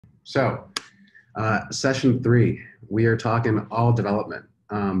Session 3, we are talking all development.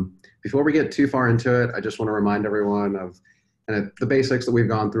 Before we get too far into it, I just want to remind everyone of the basics that we've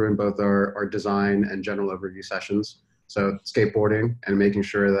gone through in both our design and general overview sessions. So skateboarding and making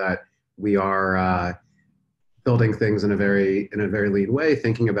sure that we are building things in a very lean way,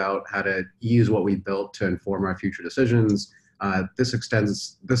 thinking about how to use what we built to inform our future decisions.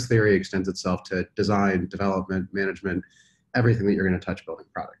 This theory extends itself to design, development, management, everything that you're going to touch building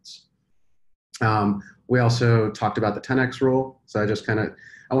products. We also talked about the 10X rule. So I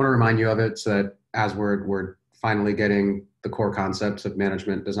want to remind you of it so that as we're finally getting the core concepts of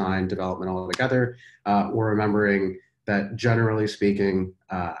management, design, development all together, we're remembering that generally speaking,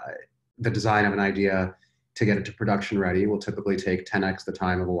 the design of an idea to get it to production ready will typically take 10X the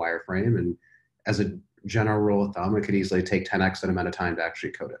time of a wireframe. And as a general rule of thumb, it could easily take 10X the amount of time to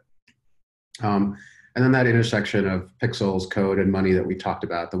actually code it. And then that intersection of pixels, code, and money that we talked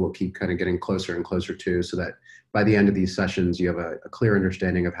about that we'll keep kind of getting closer and closer to, so that by the end of these sessions, you have a clear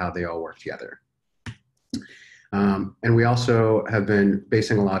understanding of how they all work together. And we also have been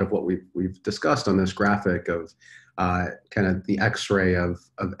basing a lot of what we've discussed on this graphic of kind of the X-ray of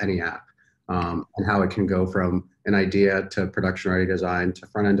any app, and how it can go from an idea to production-ready design to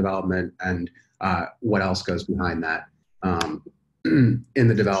front-end development, and what else goes behind that in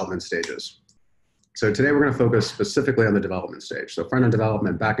the development stages. So today we're going to focus specifically on the development stage. So front-end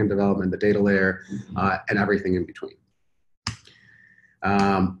development, back-end development, the data layer, and everything in between.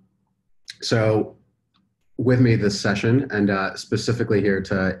 So with me this session, and specifically here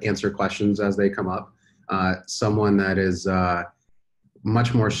to answer questions as they come up, someone that is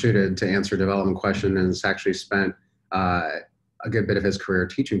much more suited to answer development questions and has actually spent a good bit of his career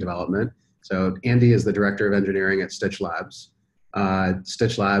teaching development. So Andy is the director of engineering at Stitch Labs.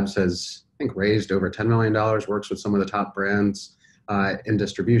 Stitch Labs has, I think, raised over $10 million, works with some of the top brands in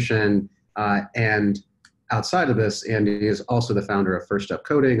distribution. And outside of this, Andy is also the founder of First Step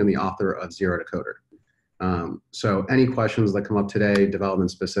Coding and the author of Zero to Coder. So any questions that come up today, development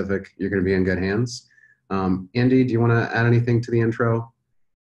specific, you're going to be in good hands. Andy, do you want to add anything to the intro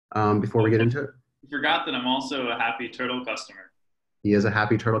before we get into it? I forgot that I'm also a happy turtle customer. He is a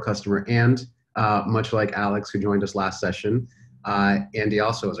happy turtle customer, and much like Alex, who joined us last session, Andy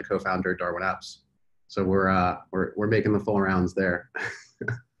also is a co-founder at Darwin Apps. So we're making the full rounds there.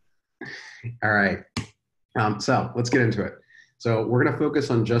 All right. So let's get into it. So we're going to focus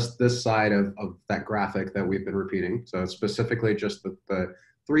on just this side of that graphic that we've been repeating. So specifically just the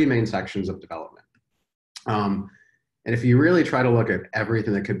three main sections of development. And if you really try to look at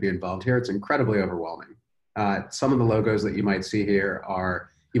everything that could be involved here, it's incredibly overwhelming. Some of the logos that you might see here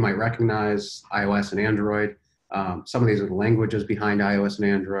you might recognize iOS and Android. Some of these are the languages behind iOS and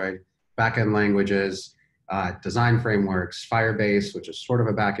Android, backend languages, design frameworks, Firebase, which is sort of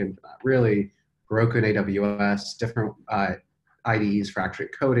a backend, but not really, Heroku and AWS, different IDEs for actually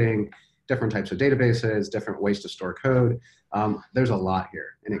coding, different types of databases, different ways to store code. There's a lot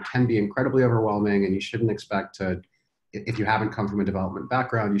here, and it can be incredibly overwhelming, and you shouldn't expect to, if you haven't come from a development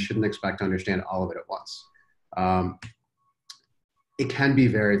background, you shouldn't expect to understand all of it at once. It can be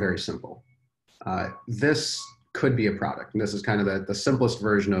very, very simple. This could be a product, and this is kind of the simplest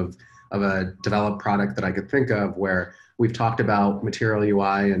version of a developed product that I could think of, where we've talked about material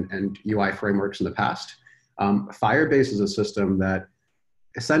UI and UI frameworks in the past. Firebase is a system that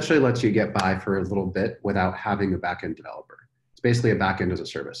essentially lets you get by for a little bit without having a backend developer. It's basically a backend as a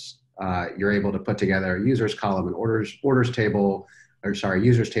service. You're able to put together a users column and users table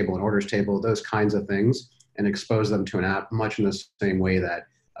and orders table, those kinds of things, and expose them to an app much in the same way that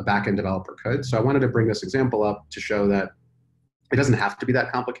a backend developer could. So I wanted to bring this example up to show that it doesn't have to be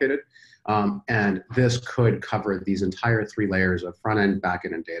that complicated. And this could cover these entire three layers of front end, back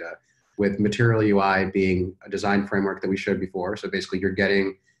end, and data, with Material UI being a design framework that we showed before. So basically you're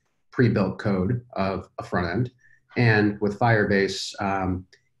getting pre-built code of a front end. And with Firebase,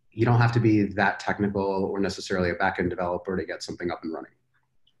 you don't have to be that technical or necessarily a back end developer to get something up and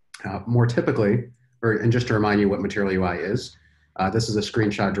running. More typically, and just to remind you what Material UI is, this is a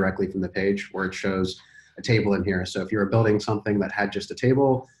screenshot directly from the page where it shows a table in here. So if you're building something that had just a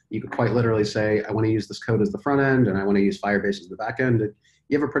table, you could quite literally say, I want to use this code as the front end, and I want to use Firebase as the back end.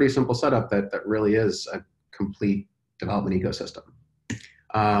 You have a pretty simple setup that really is a complete development ecosystem.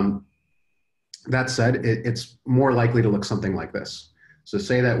 That said, it's more likely to look something like this. So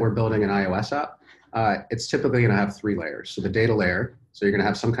say that we're building an iOS app. It's typically going to have three layers. So the data layer, so you're going to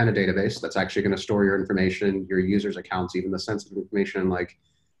have some kind of database that's actually going to store your information, your users' accounts, even the sensitive information like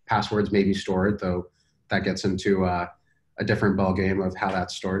passwords may be stored, though that gets into a different ballgame of how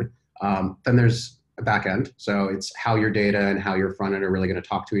that's stored. Then there's a back end. So it's how your data and how your front end are really going to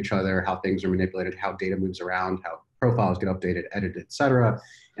talk to each other, how things are manipulated, how data moves around, how profiles get updated, edited, et cetera.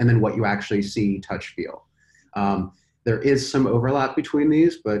 And then what you actually see, touch, feel. There is some overlap between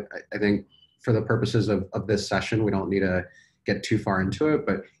these, but I think for the purposes of this session, we don't need to get too far into it.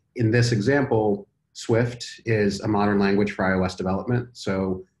 But in this example, Swift is a modern language for iOS development.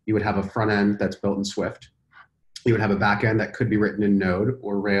 So you would have a front end that's built in Swift. You would have a back end that could be written in Node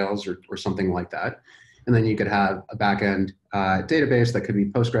or Rails or something like that. And then you could have a back end database that could be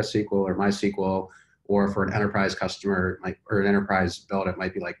PostgreSQL or MySQL, or for an enterprise customer or an enterprise build, it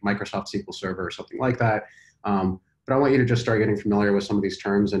might be like Microsoft SQL Server or something like that. But I want you to just start getting familiar with some of these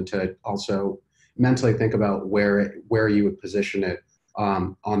terms and to also mentally think about where you would position it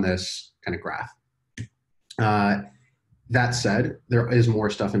on this kind of graph. That said, there is more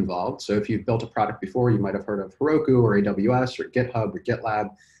stuff involved. So if you've built a product before, you might have heard of Heroku or AWS or GitHub or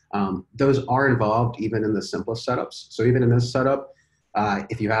GitLab. Those are involved even in the simplest setups. So even in this setup,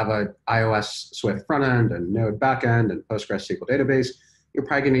 if you have an iOS Swift front end and Node back end and PostgreSQL database, you're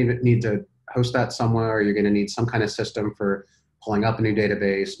probably going to need to host that somewhere. Or you're going to need some kind of system for pulling up a new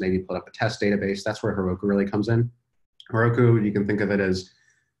database, maybe pull up a test database. That's where Heroku really comes in. Heroku, you can think of it as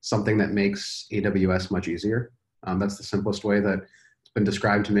something that makes AWS much easier. That's the simplest way that it's been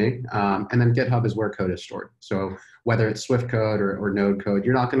described to me. And then GitHub is where code is stored. So whether it's Swift code or Node code,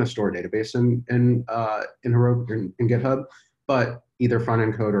 you're not going to store database in Heroku, in GitHub, but either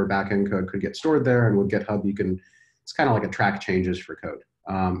front-end code or back-end code could get stored there. And with GitHub, it's kind of like a track changes for code.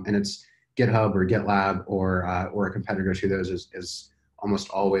 And it's GitHub or GitLab or a competitor to those is almost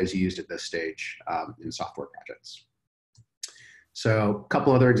always used at this stage in software projects. So a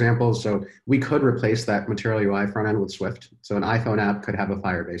couple other examples. So we could replace that Material UI front end with Swift. So an iPhone app could have a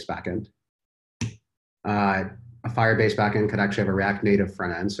Firebase backend. A Firebase backend could actually have a React Native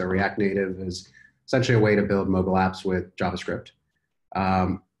front end. So React Native is essentially a way to build mobile apps with JavaScript.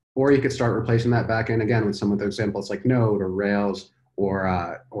 Or you could start replacing that backend again with some of the examples like Node or Rails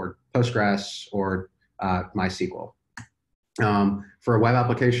or Postgres or MySQL. For a web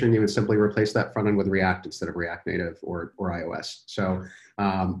application, you would simply replace that front end with React instead of React Native or iOS. So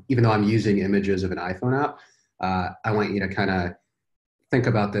even though I'm using images of an iPhone app, I want you to kind of think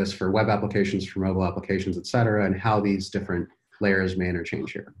about this for web applications, for mobile applications, et cetera, and how these different layers may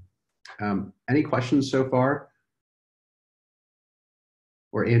interchange here. Any questions so far?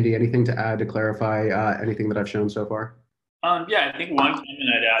 Or Andy, anything to add to clarify anything that I've shown so far? Yeah, I think one comment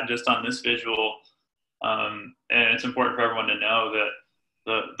I'd add just on this visual, and it's important for everyone to know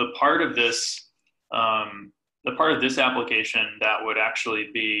that the part of this application that would actually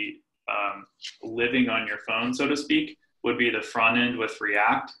be living on your phone, so to speak, would be the front end with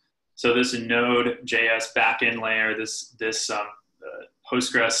React. So this Node.js backend layer, this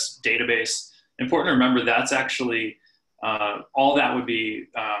Postgres database. Important to remember that's actually all that would be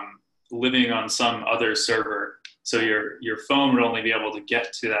living on some other server. So your phone would only be able to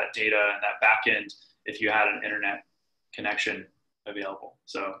get to that data and that backend if you had an internet connection available.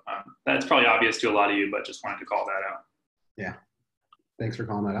 So that's probably obvious to a lot of you, but just wanted to call that out. Yeah, thanks for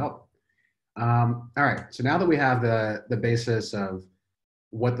calling that out. All right, so now that we have the basis of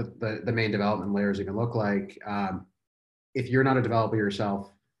what the main development layers are going to look like, if you're not a developer yourself,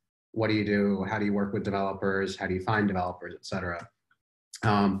 what do you do? How do you work with developers? How do you find developers, et cetera?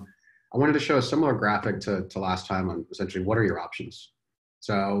 I wanted to show a similar graphic to last time on essentially what are your options.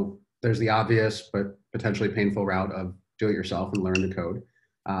 So there's the obvious but potentially painful route of do it yourself and learn the code.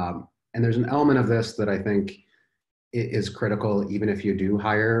 And there's an element of this that I think is critical even if you do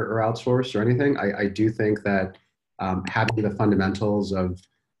hire or outsource or anything. I do think that having the fundamentals of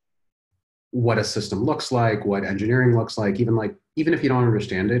what a system looks like, what engineering looks like, even if you don't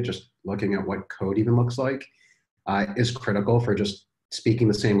understand it, just looking at what code even looks like is critical for just speaking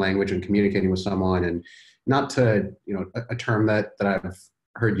the same language and communicating with someone. And not to, a term that I've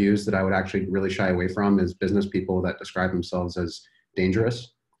heard used that I would actually really shy away from is business people that describe themselves as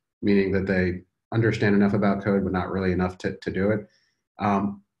dangerous, meaning that they understand enough about code, but not really enough to do it.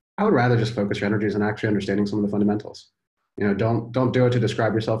 I would rather just focus your energies on actually understanding some of the fundamentals. Don't do it to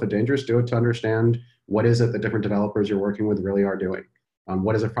describe yourself as dangerous. Do it to understand what is it that different developers you're working with really are doing.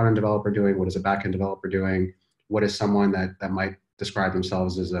 What is a front-end developer doing? What is a back-end developer doing? What is someone that might describe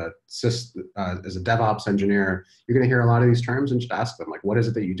themselves as a DevOps engineer? You're going to hear a lot of these terms and just ask them, like, what is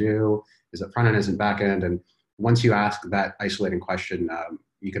it that you do? Is it front-end, is it back-end? And once you ask that isolating question,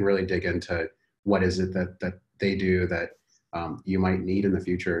 you can really dig into what is it that they do that you might need in the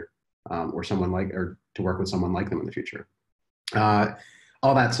future, or to work with someone like them in the future.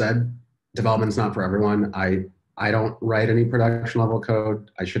 All that said, development's not for everyone. I I don't write any production level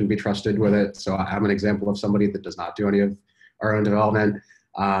code. I shouldn't be trusted with it. So I'm an example of somebody that does not do any of our own development.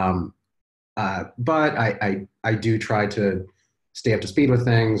 But I do try to stay up to speed with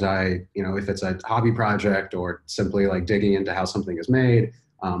things. If it's a hobby project or simply like digging into how something is made,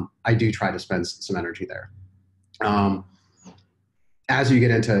 I do try to spend some energy there. As you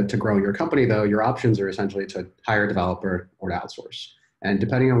get into growing your company, though, your options are essentially to hire a developer or to outsource. And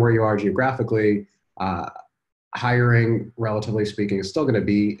depending on where you are geographically, hiring, relatively speaking, is still going to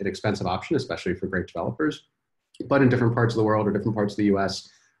be an expensive option, especially for great developers. But in different parts of the world or different parts of the US,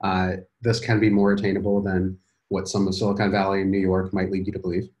 this can be more attainable than what some of Silicon Valley and New York might lead you to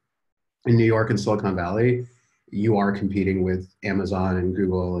believe. In New York and Silicon Valley, you are competing with Amazon and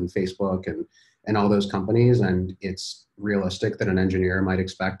Google and Facebook and all those companies. And it's realistic that an engineer might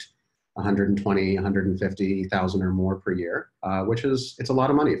expect 120, 150,000 or more per year, it's a lot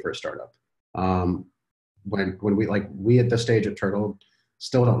of money for a startup. When we at this stage at Turtle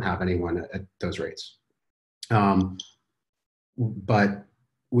still don't have anyone at those rates. But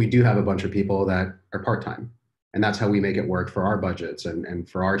we do have a bunch of people that are part-time, and that's how we make it work for our budgets and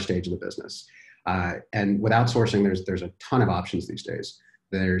for our stage of the business. And with outsourcing, there's a ton of options these days.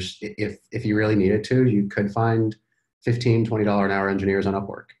 If you really needed to, you could find $15, $20 an hour engineers on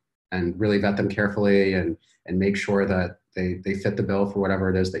Upwork and really vet them carefully and make sure that they fit the bill for whatever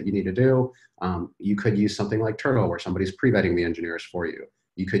it is that you need to do. You could use something like Turtle where somebody's pre-vetting the engineers for you.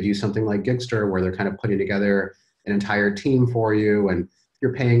 You could use something like Gigster where they're kind of putting together an entire team for you and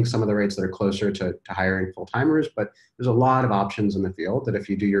you're paying some of the rates that are closer to hiring full-timers, but there's a lot of options in the field that if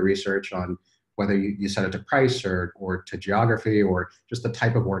you do your research on whether you set it to price or to geography or just the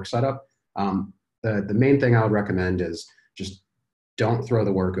type of work setup, the main thing I would recommend is just don't throw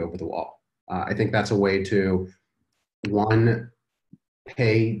the work over the wall. I think that's a way to, one,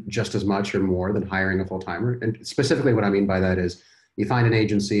 pay just as much or more than hiring a full-timer. And specifically what I mean by that is you find an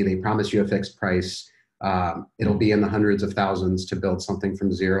agency, they promise you a fixed price. It'll be in the hundreds of thousands to build something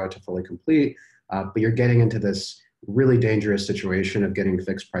from zero to fully complete. But you're getting into this really dangerous situation of getting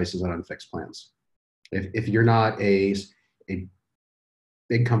fixed prices on unfixed plans. If you're not a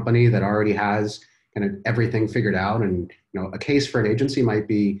big company that already has kind of everything figured out, and a case for an agency might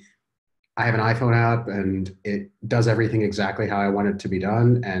be, I have an iPhone app and it does everything exactly how I want it to be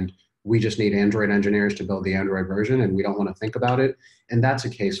done, and we just need Android engineers to build the Android version and we don't want to think about it. And that's a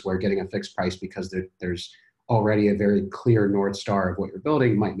case where getting a fixed price because there's already a very clear North Star of what you're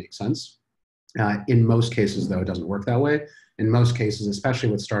building might make sense. In most cases, though, it doesn't work that way. In most cases, especially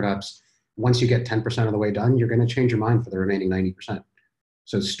with startups, once you get 10% of the way done, you're going to change your mind for the remaining 90%.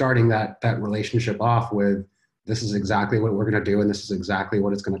 So starting that relationship off with, this is exactly what we're going to do, and this is exactly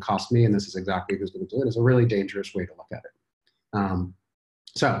what it's going to cost me, and this is exactly who's going to do it, is a really dangerous way to look at it.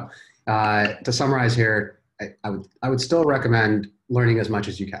 To summarize here, I would still recommend learning as much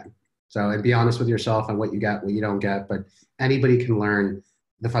as you can. So, and be honest with yourself on what you get, what you don't get, but anybody can learn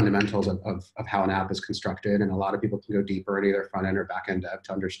the fundamentals of how an app is constructed, and a lot of people can go deeper in either front end or back end dev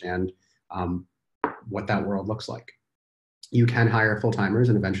to understand what that world looks like. You can hire full-timers,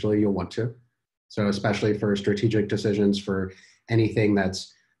 and eventually you'll want to. So especially for strategic decisions, for anything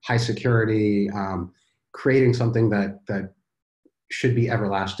that's high security, creating something that should be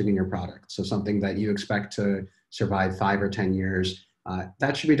everlasting in your product. So something that you expect to survive 5 or 10 years,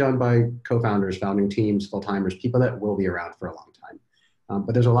 that should be done by co-founders, founding teams, full-timers, people that will be around for a long time.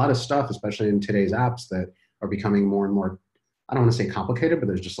 But there's a lot of stuff, especially in today's apps, that are becoming more and more, I don't want to say complicated, but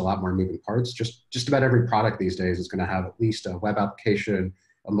there's just a lot more moving parts. Just about every product these days is going to have at least a web application,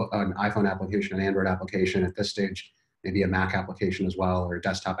 an iPhone application, an Android application, at this stage, maybe a Mac application as well, or a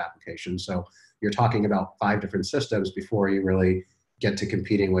desktop application. So you're talking about 5 different systems before you really get to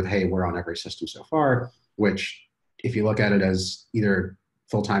competing with, hey, we're on every system so far, which if you look at it as either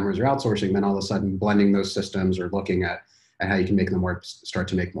full-timers or outsourcing, then all of a sudden blending those systems or looking at how you can make them work start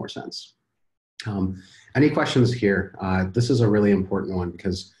to make more sense. Any questions here? This is a really important one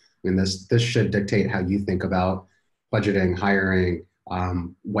because this should dictate how you think about budgeting, hiring,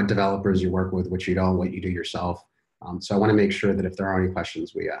 what developers you work with, what you don't, what you do yourself. So I want to make sure that if there are any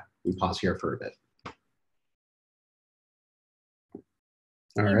questions, we pause here for a bit.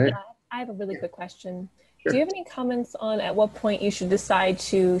 All right. I have a really quick question. Sure. Do you have any comments on at what point you should decide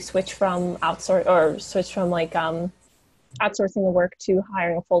to switch from outsourcing the work to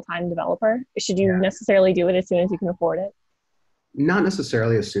hiring a full-time developer? Should you necessarily do it as soon as you can afford it? Not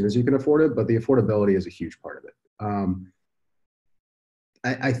necessarily as soon as you can afford it, but the affordability is a huge part of it.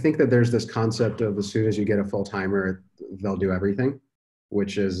 I think that there's this concept of as soon as you get a full-timer, they'll do everything,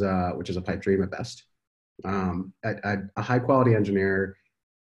 which is a pipe dream at best. A high-quality engineer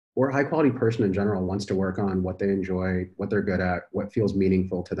or a high quality person in general wants to work on what they enjoy, what they're good at, what feels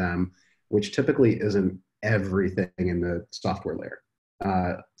meaningful to them, which typically isn't everything in the software layer.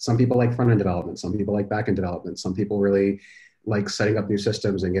 Some people like front end development, some people like back end development, some people really like setting up new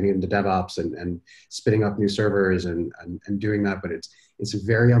systems and getting into DevOps and spinning up new servers and doing that, but it's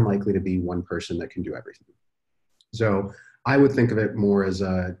very unlikely to be one person that can do everything. So I would think of it more as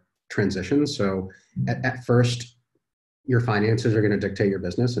a transition. So at first, your finances are going to dictate your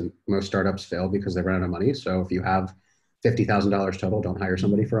business, and most startups fail because they run out of money. So if you have $50,000 total, don't hire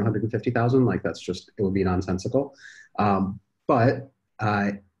somebody for 150,000. Like that's just, it would be nonsensical. But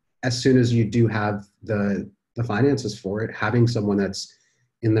as soon as you do have the finances for it, having someone that's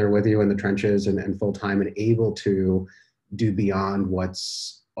in there with you in the trenches and full time and able to do beyond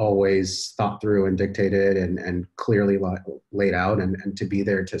what's always thought through and dictated and clearly laid out and to be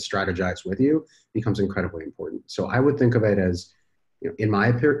there to strategize with you becomes incredibly important. So I would think of it as, in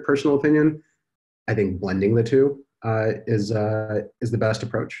my personal opinion, I think blending the two is the best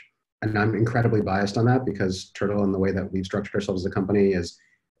approach. And I'm incredibly biased on that because Turtle and the way that we've structured ourselves as a company is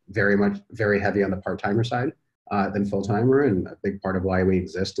very heavy on the part-timer side than full-timer. And a big part of why we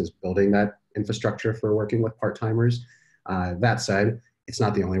exist is building that infrastructure for working with part-timers. That said, it's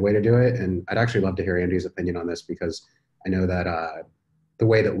not the only way to do it. And I'd actually love to hear Andy's opinion on this because I know that the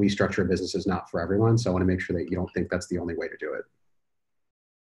way that we structure a business is not for everyone. So I want to make sure that you don't think that's the only way to do it.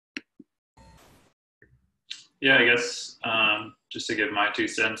 Yeah, I guess just to give my 2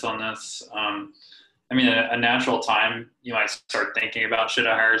 cents on this, I mean, a natural time you might start thinking about, should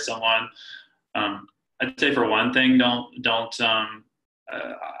I hire someone? I'd say for one thing, I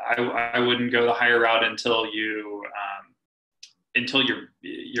wouldn't go the higher route until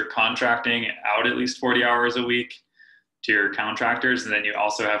you're contracting out at least 40 hours a week to your contractors, and then you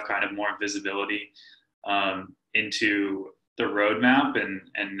also have kind of more visibility into the roadmap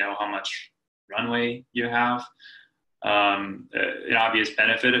and know how much runway you have. An obvious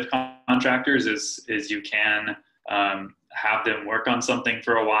benefit of contractors is you can have them work on something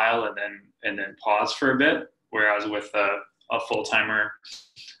for a while and then pause for a bit, whereas with a full-timer,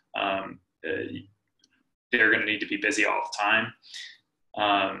 they're going to need to be busy all the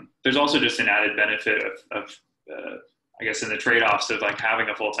time. There's also just an added benefit of I guess in the trade-offs of like having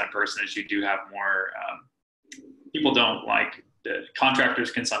a full-time person is you do have more, people don't like, contractors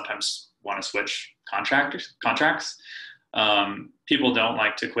can sometimes want to switch contracts. People don't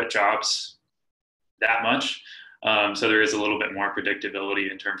like to quit jobs that much. So there is a little bit more predictability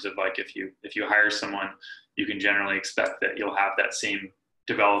in terms of like, if you hire someone, you can generally expect that you'll have that same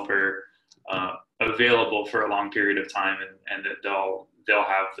developer available for a long period of time, and that they'll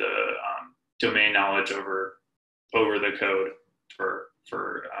have the domain knowledge over the code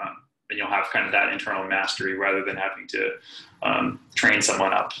and you'll have kind of that internal mastery rather than having to train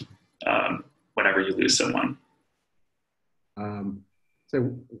someone up whenever you lose someone.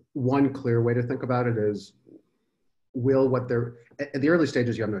 So one clear way to think about it is, at the early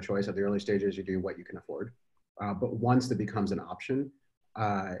stages, you have no choice. At the early stages, you do what you can afford. But once that becomes an option,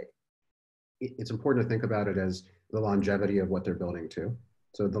 it's important to think about it as the longevity of what they're building too.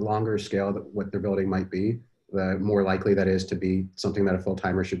 So the longer scale that what they're building might be, the more likely that is to be something that a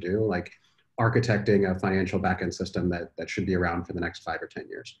full-timer should do, like architecting a financial backend system that should be around for the next 5 or 10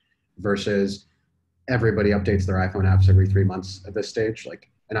 years, versus everybody updates their iPhone apps every 3 months at this stage.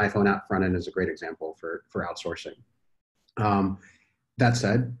 Like an iPhone app front end is a great example for outsourcing. That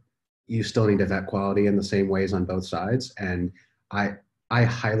said, you still need to vet quality in the same ways on both sides. And I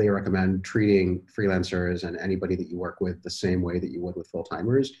highly recommend treating freelancers and anybody that you work with the same way that you would with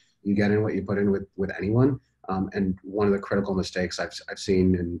full-timers. You get in what you put in with anyone. And one of the critical mistakes I've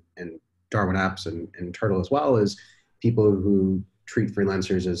seen in Darwin Apps and Turtle as well is people who treat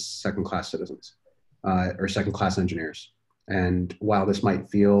freelancers as second-class citizens or second-class engineers. And while this might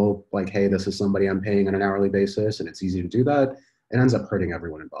feel like, hey, this is somebody I'm paying on an hourly basis and it's easy to do that, it ends up hurting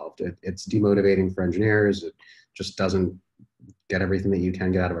everyone involved. It's demotivating for engineers. It just doesn't get everything that you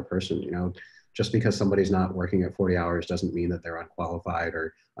can get out of a person. Just because somebody's not working at 40 hours doesn't mean that they're unqualified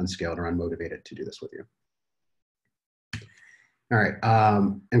or unskilled or unmotivated to do this with you. All right,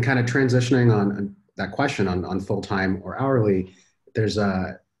 and kind of transitioning on that question on full-time or hourly, there's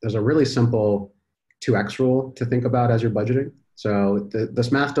a really simple 2x rule to think about as you're budgeting. So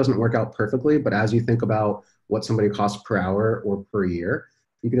this math doesn't work out perfectly, but as you think about what somebody costs per hour or per year,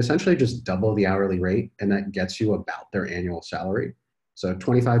 you can essentially just double the hourly rate, and that gets you about their annual salary. So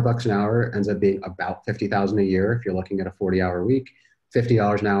 $25 an hour ends up being about $50,000 a year if you're looking at a 40-hour week.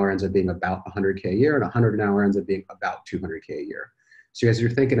 $50 an hour ends up being about $100K a year, and $100 an hour ends up being about $200K a year. So as you're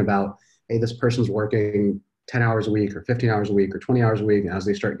thinking about, hey, this person's working 10 hours a week or 15 hours a week or 20 hours a week, and as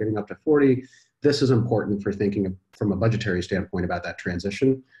they start getting up to 40, this is important for thinking from a budgetary standpoint about that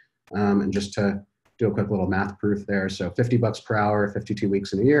transition. And just to do a quick little math proof there. So $50 per hour, 52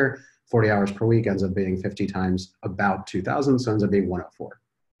 weeks in a year, 40 hours per week ends up being 50 times about 2,000, so ends up being 104.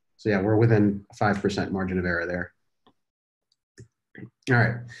 So yeah, we're within a 5% margin of error there. All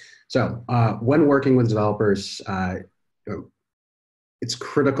right, so when working with developers, it's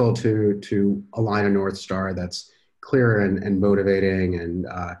critical to align a North Star that's clear and motivating and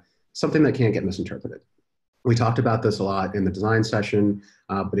something that can't get misinterpreted. We talked about this a lot in the design session,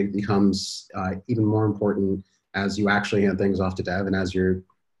 but it becomes even more important as you actually hand things off to dev and as you're,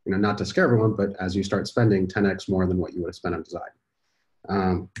 not to scare everyone, but as you start spending 10x more than what you would have spent on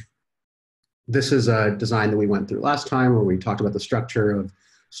design. This is a design that we went through last time where we talked about the structure of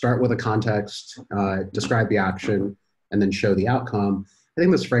start with a context, describe the action, and then show the outcome. I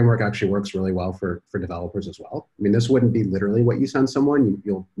think this framework actually works really well for developers as well. I mean, this wouldn't be literally what you send someone.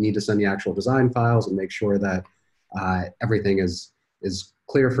 You'll need to send the actual design files and make sure that everything is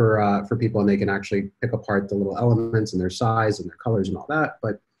clear for people and they can actually pick apart the little elements and their size and their colors and all that.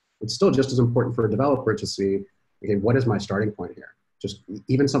 But it's still just as important for a developer to see, okay, what is my starting point here? Just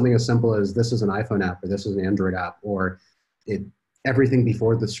even something as simple as this is an iPhone app or this is an Android app, or everything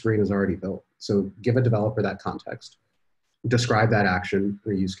before the screen is already built. So give a developer that context, describe that action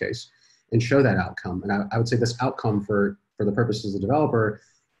or use case, and show that outcome. And I would say this outcome for the purposes of the developer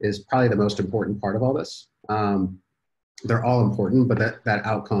is probably the most important part of all this. They're all important, but that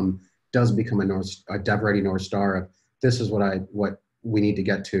outcome does become a dev-ready North Star of this is what we need to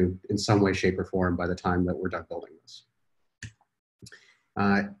get to in some way, shape, or form by the time that we're done building this.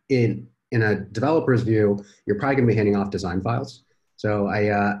 In a developer's view, you're probably going to be handing off design files. So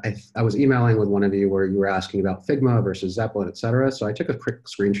I was emailing with one of you where you were asking about Figma versus Zeppelin, et cetera. So I took a quick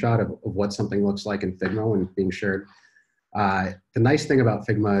screenshot of what something looks like in Figma when being shared. The nice thing about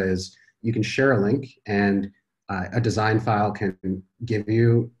Figma is you can share a link and a design file can give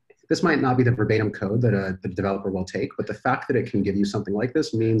you, this might not be the verbatim code that the developer will take, but the fact that it can give you something like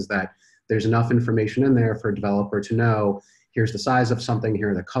this means that there's enough information in there for a developer to know, here's the size of something,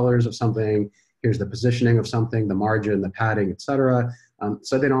 here are the colors of something, here's the positioning of something, the margin, the padding, et cetera.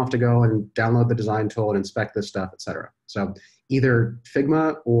 So they don't have to go and download the design tool and inspect this stuff, et cetera. So either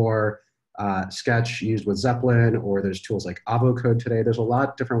Figma or Sketch used with Zeppelin, or there's tools like AvoCode today. There's a lot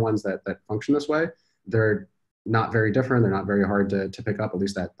of different ones that function this way. They're not very different. They're not very hard to pick up, at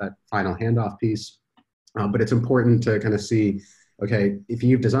least that final handoff piece. But it's important to kind of see, okay, if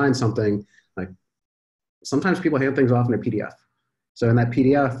you've designed something, like sometimes people hand things off in a PDF. So in that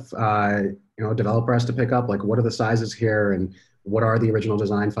PDF, a developer has to pick up, like, what are the sizes here and what are the original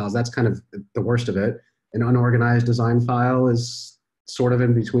design files? That's kind of the worst of it. An unorganized design file is sort of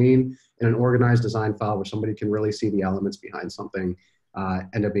in between, and an organized design file where somebody can really see the elements behind something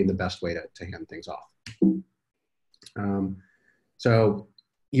end up being the best way to hand things off. So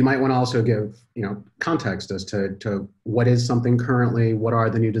you might want to also give context as to what is something currently, what are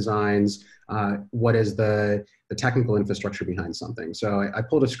the new designs, what is the technical infrastructure behind something. So I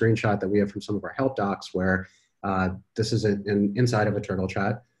pulled a screenshot that we have from some of our help docs where this is inside of a Turtle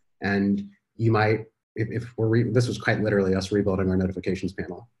chat, and you might, if this was quite literally us rebuilding our notifications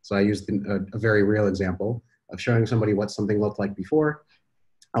panel. So I used a very real example of showing somebody what something looked like before,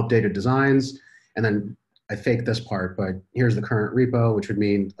 updated designs, and then I faked this part, but here's the current repo, which would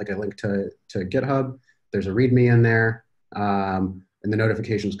mean like a link to GitHub. There's a README in there, and the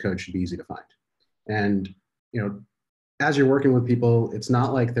notifications code should be easy to find. And as you're working with people, it's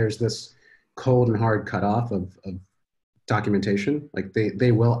not like there's this cold and hard cutoff of documentation. Like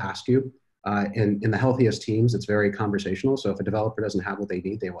they will ask you. In the healthiest teams, it's very conversational. So if a developer doesn't have what they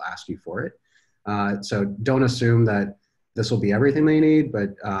need, they will ask you for it. So don't assume that this will be everything they need,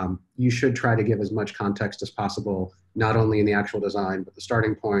 but you should try to give as much context as possible, not only in the actual design, but the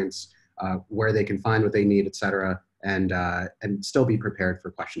starting points, where they can find what they need, et cetera, and still be prepared for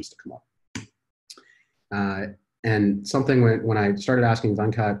questions to come up. And something when I started asking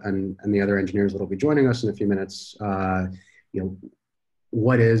Venkat and the other engineers that will be joining us in a few minutes,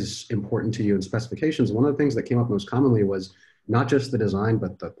 what is important to you in specifications? One of the things that came up most commonly was not just the design,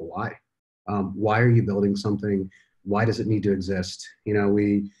 but the why. Why are you building something? Why does it need to exist?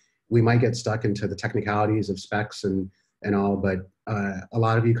 We might get stuck into the technicalities of specs and all, but a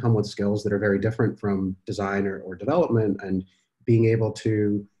lot of you come with skills that are very different from design or development, and being able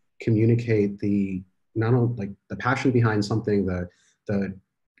to communicate not only like the passion behind something, the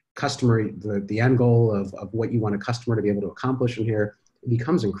customer, the end goal of what you want a customer to be able to accomplish in here, it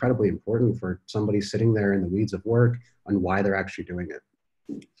becomes incredibly important for somebody sitting there in the weeds of work on why they're actually doing it.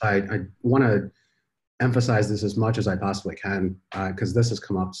 I want to emphasize this as much as I possibly can, because this has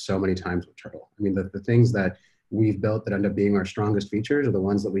come up so many times with Turtle. I mean, the things that we've built that end up being our strongest features are the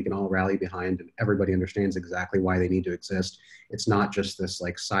ones that we can all rally behind, and everybody understands exactly why they need to exist. It's not just this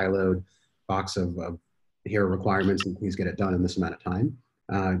like siloed box of here are requirements and please get it done in this amount of time.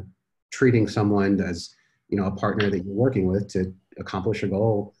 Treating someone as, you know, a partner that you're working with to accomplish a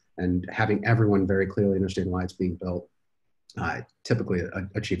goal, and having everyone very clearly understand why it's being built, typically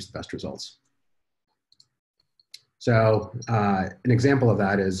achieves the best results. So an example of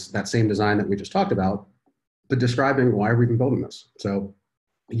that is that same design that we just talked about, but describing why we've been building this. So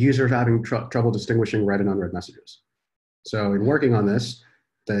users having trouble distinguishing read and unread messages. So in working on this,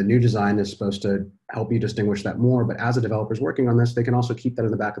 the new design is supposed to help you distinguish that more, but as a developer's working on this, they can also keep that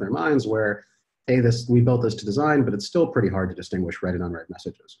in the back of their minds where, hey, we built this to design, but it's still pretty hard to distinguish read and unread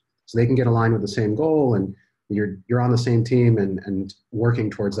messages. So they can get aligned with the same goal, and you're on the same team and working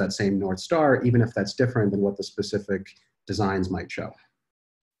towards that same North Star, even if that's different than what the specific designs might show.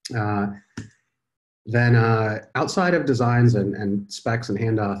 Then outside of designs and specs and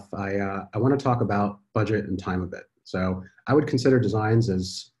handoff, I want to talk about budget and time a bit. So I would consider designs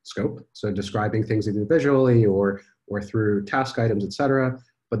as scope, so describing things either visually or through task items, et cetera.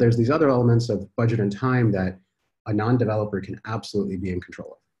 But there's these other elements of budget and time that a non-developer can absolutely be in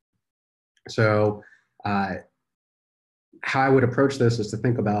control of. So how I would approach this is to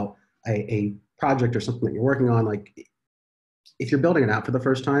think about a project or something that you're working on. Like if you're building an app for the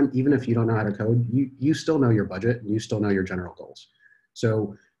first time, even if you don't know how to code, you still know your budget and you still know your general goals.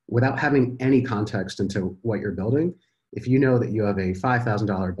 So without having any context into what you're building, if you know that you have a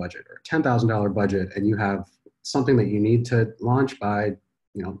 $5,000 budget or $10,000 budget and you have something that you need to launch by,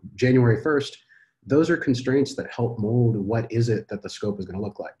 you know, January 1st, those are constraints that help mold what is it that the scope is going to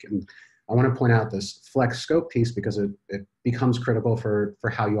look like. And I want to point out this flex scope piece because it becomes critical for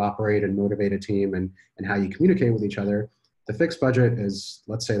how you operate and motivate a team and how you communicate with each other. The fixed budget is,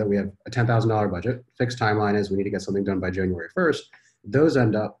 let's say that we have a $10,000 budget. Fixed timeline is we need to get something done by January 1st. Those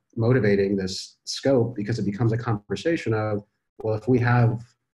end up motivating this scope because it becomes a conversation of, well, if we have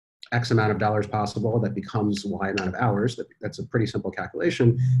X amount of dollars possible, that becomes Y amount of hours. That's a pretty simple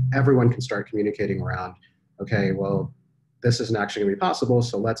calculation. Everyone can start communicating around, okay, well, this isn't actually going to be possible.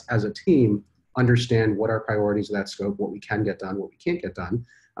 So let's, as a team, understand what our priorities of that scope, what we can get done, what we can't get done.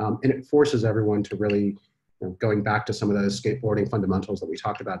 And it forces everyone to really, you know, going back to some of those skateboarding fundamentals that we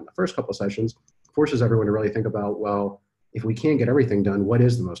talked about in the first couple of sessions, forces everyone to really think about, well, if we can't get everything done, what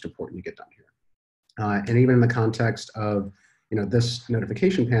is the most important to get done here? And even in the context of, you know, this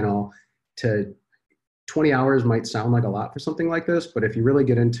notification panel, to 20 hours might sound like a lot for something like this, but if you really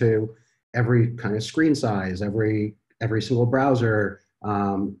get into every kind of screen size, every single browser,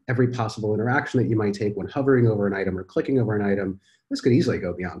 every possible interaction that you might take when hovering over an item or clicking over an item, this could easily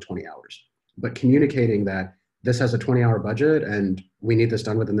go beyond 20 hours. But communicating that this has a 20-hour budget and we need this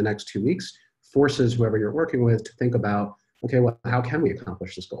done within the next 2 weeks forces whoever you're working with to think about, okay, well, how can we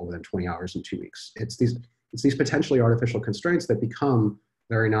accomplish this goal within 20 hours and 2 weeks? It's these potentially artificial constraints that become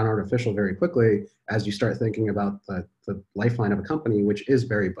very non-artificial very quickly as you start thinking about the lifeline of a company, which is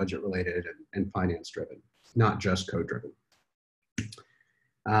very budget related and finance driven, not just code driven.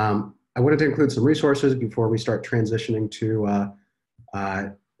 I wanted to include some resources before we start transitioning to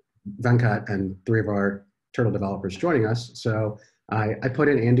Venkat and 3 of our Turtle developers joining us. So I put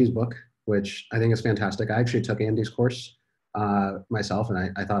in Andy's book, which I think is fantastic. I actually took Andy's course myself,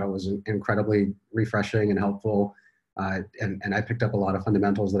 and I thought it was incredibly refreshing and helpful. And I picked up a lot of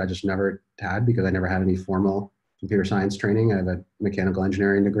fundamentals that I just never had because I never had any formal computer science training. I have a mechanical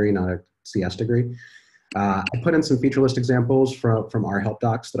engineering degree, not a CS degree. I put in some feature list examples from our help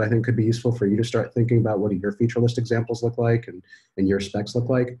docs that I think could be useful for you to start thinking about what do your feature list examples look like and your specs look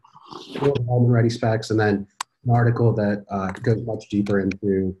like. Development ready specs, and then an article that goes much deeper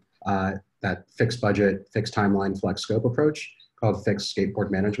into that fixed budget, fixed timeline, flex scope approach called fixed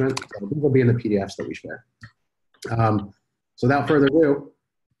skateboard management. So these will be in the PDFs that we share. So without further ado,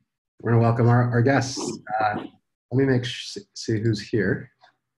 we're gonna welcome our guests. Let me see who's here.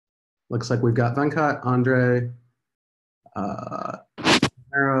 Looks like we've got Venkat, André,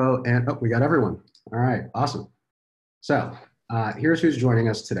 Arrow, and we got everyone. All right, awesome. So here's who's joining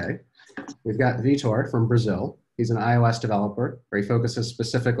us today. We've got Vitor from Brazil. He's an iOS developer where he focuses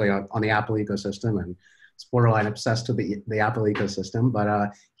specifically on the Apple ecosystem and is borderline obsessed with the Apple ecosystem,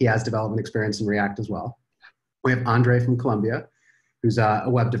 but he has development experience in React as well. We have André from Colombia, who's a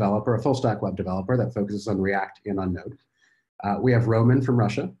web developer, a full stack web developer that focuses on React and on Node. We have Roman from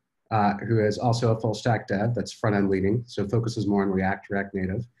Russia, who is also a full stack dev that's front end leading, so focuses more on React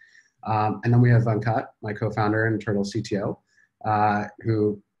Native. And then we have Venkat, my co-founder and Turtle CTO,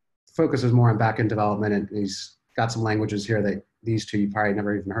 who focuses more on backend development, and he's got some languages here that these two you probably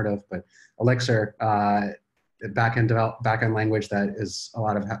never even heard of, but Elixir, backend language that is a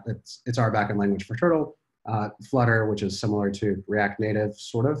lot of, it's our backend language for Turtle. Flutter, which is similar to React Native,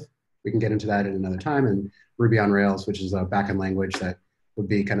 sort of. We can get into that at another time. And Ruby on Rails, which is a backend language that would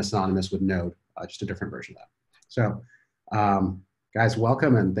be kind of synonymous with Node, just a different version of that. So, guys,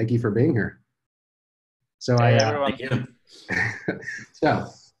 welcome and thank you for being here. So Thank you. So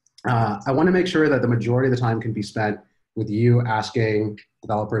I want to make sure that the majority of the time can be spent with you asking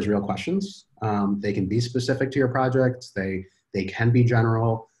developers real questions. They can be specific to your project. They can be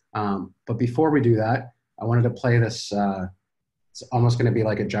general. But before we do that, I wanted to play this. It's almost going to be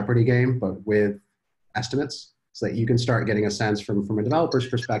like a Jeopardy game, but with estimates, so that you can start getting a sense from a developer's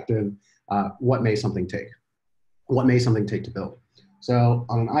perspective, what may something take? What may something take to build? So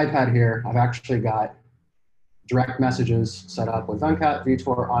on an iPad here, I've actually got direct messages set up with Venkat,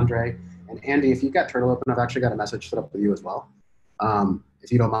 Vitor, André, and Andy. If you've got Turtle open, I've actually got a message set up with you as well.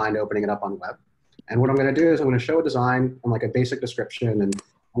 If you don't mind opening it up on web. And what I'm going to do is I'm going to show a design and like a basic description, and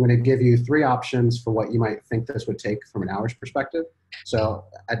I'm going to give you 3 options for what you might think this would take from an hour's perspective. So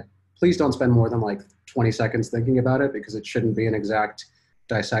please don't spend more than like 20 seconds thinking about it, because it shouldn't be an exact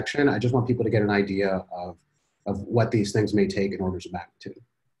dissection. I just want people to get an idea of what these things may take in orders of magnitude.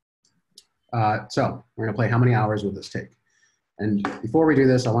 So we're going to play how many hours will this take? And before we do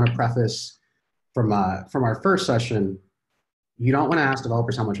this, I want to preface from our first session, you don't want to ask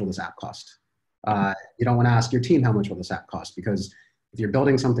developers how much will this app cost. You don't want to ask your team how much will this app cost, because if you're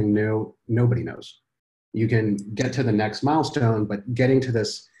building something new, nobody knows. You can get to the next milestone, but getting to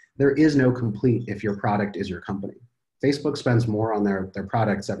this, there is no complete if your product is your company. Facebook spends more on their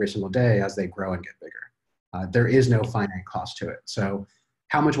products every single day as they grow and get bigger. There is no finite cost to it. So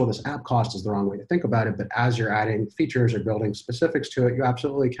how much will this app cost is the wrong way to think about it, but as you're adding features or building specifics to it, you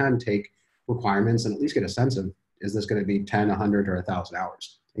absolutely can take requirements and at least get a sense of, is this going to be 10, 100, or 1,000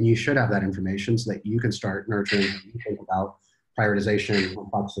 hours? And you should have that information so that you can start nurturing and you think about prioritization,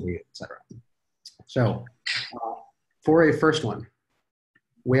 complexity, et cetera. So for a first one,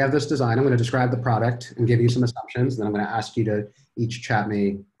 we have this design. I'm going to describe the product and give you some assumptions. Then I'm going to ask you to each chat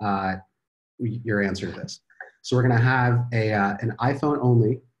me your answer to this. So we're going to have an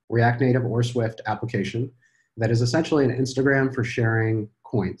iPhone-only React Native or Swift application that is essentially an Instagram for sharing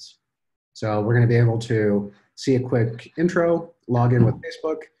coins. So we're going to be able to see a quick intro, log in with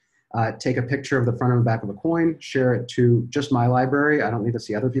Facebook, take a picture of the front and back of a coin, share it to just my library. I don't need to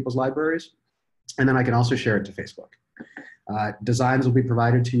see other people's libraries. And then I can also share it to Facebook. Designs will be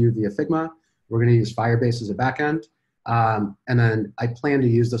provided to you via Figma. We're going to use Firebase as a backend. And then I plan to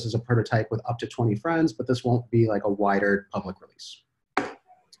use this as a prototype with up to 20 friends, but this won't be like a wider public release.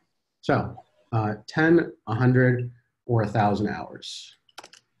 So 10, 100, or 1,000 hours.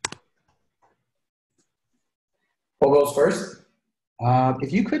 What goes first?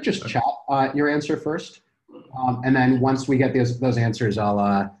 If you could just chat your answer first, and then once we get those answers,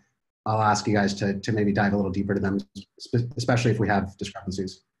 I'll ask you guys to maybe dive a little deeper to them, especially if we have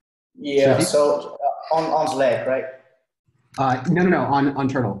discrepancies. Yeah. So on Slack, right? No, on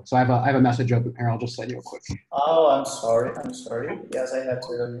Turtle. So I have a message open here. I'll just send you a quick. Oh, I'm sorry. Yes, I have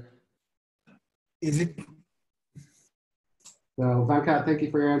to. Is it? So Venkat, thank you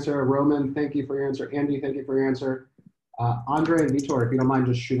for your answer. Roman, thank you for your answer. Andy, thank you for your answer. André and Vitor, if you don't mind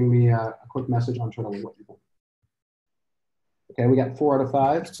just shooting me a quick message on Turtle with what you think. Okay, we got 4 out of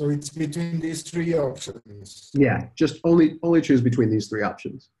 5. So it's between these 3 options. Yeah, just only choose between these 3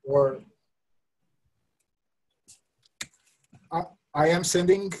 options. Or I am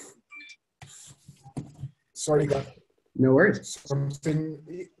sending. Sorry, God. No worries.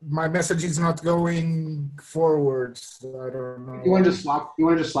 Something. My message is not going forward. So I don't know. You want to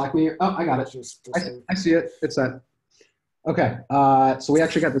just Slack me? Oh, I got it. I see it. It's that. Okay. So we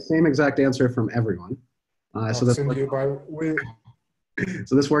actually got the same exact answer from everyone. So this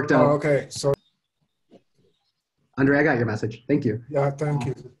worked out. Oh, okay. So André, I got your message. Thank you. Yeah, thank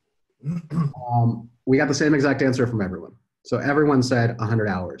you. We got the same exact answer from everyone. So everyone said 100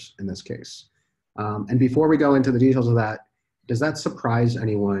 hours in this case. And before we go into the details of that, does that surprise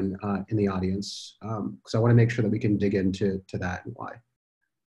anyone in the audience? Because I want to make sure that we can dig into that and why.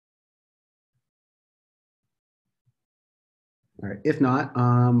 All right. If not,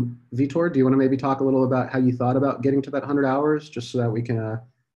 Vitor, do you want to maybe talk a little about how you thought about getting to that 100 hours, just so that we can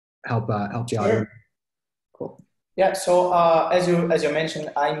help the audience? Cool. Yeah. So as you mentioned,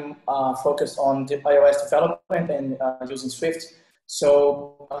 I'm focused on the iOS development and using Swift.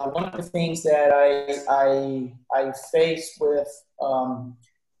 So one of the things that I face with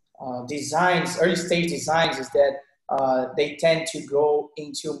designs, early stage designs, is that they tend to go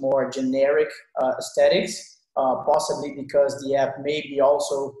into more generic aesthetics, possibly because the app may be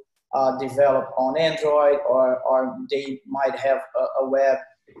also developed on Android, or they might have a web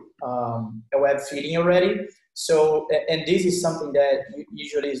feeling already. So, and this is something that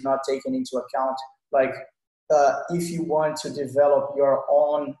usually is not taken into account. Like, if you want to develop your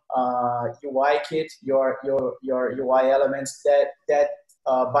own UI kit, your UI elements, that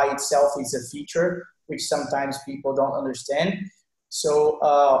by itself is a feature which sometimes people don't understand. So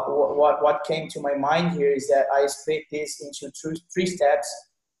what came to my mind here is that I split this into three steps.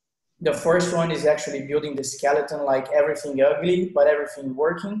 The first one is actually building the skeleton, like everything ugly, but everything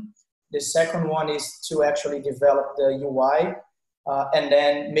working. The second one is to actually develop the UI, and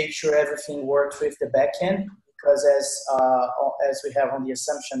then make sure everything works with the backend. Because as we have on the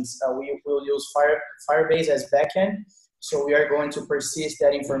assumptions, we will use Firebase as backend. So we are going to persist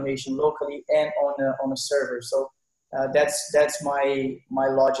that information locally and on a server. So that's my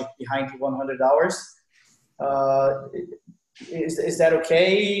logic behind the 100 hours. Is that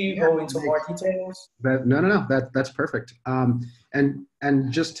okay? Yeah, go into more details? No. That's perfect. And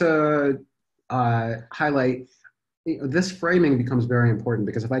just to highlight, this framing becomes very important,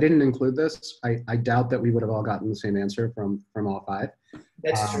 because if I didn't include this, I doubt that we would have all gotten the same answer from all five.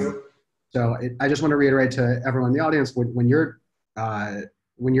 That's true. So I just want to reiterate to everyone in the audience, when you're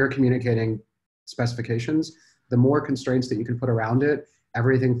communicating specifications, the more constraints that you can put around it,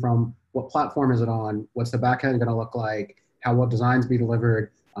 everything from what platform is it on, what's the backend going to look like, how will designs be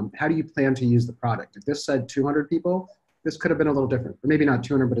delivered, how do you plan to use the product? If this said 200 people, this could have been a little different, or maybe not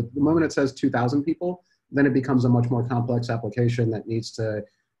 200, but at the moment it says 2,000 people, then it becomes a much more complex application that needs to,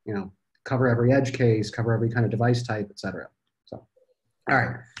 cover every edge case, cover every kind of device type, et cetera. So, all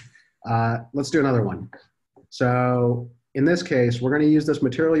right, let's do another one. So in this case, we're going to use this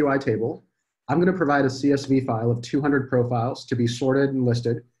material UI table. I'm going to provide a CSV file of 200 profiles to be sorted and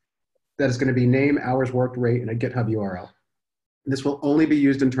listed. That is going to be name, hours worked, rate, and a GitHub URL. This will only be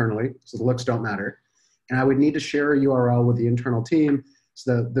used internally, so the looks don't matter. And I would need to share a URL with the internal team.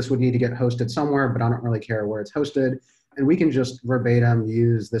 So this would need to get hosted somewhere, but I don't really care where it's hosted. And we can just verbatim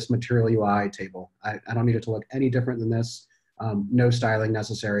use this material UI table. I don't need it to look any different than this. No styling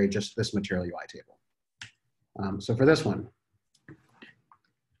necessary, just this material UI table. So for this one,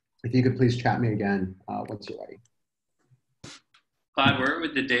 if you could please chat me again once you're ready. Clyde, where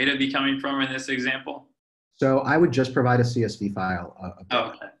would the data be coming from in this example? So I would just provide a CSV file.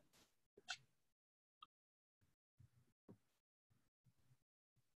 Okay.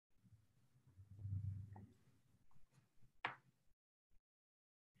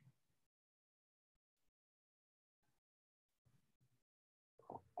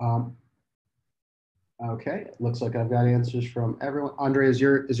 Okay, looks like I've got answers from everyone. Andre, is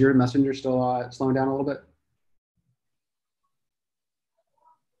your messenger still slowing down a little bit?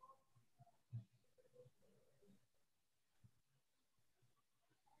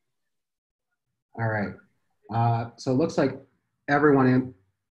 All right, so it looks like everyone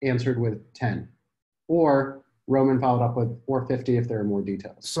answered with 10, or Roman followed up with or 50 if there are more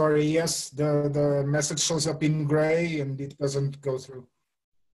details. Sorry, yes, the message shows up in gray and it doesn't go through.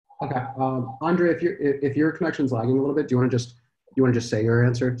 Okay, Andre, if your connection's lagging a little bit, do you want to just say your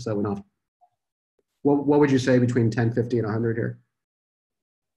answer so we don't? What would you say between 10, 50, and 100 here?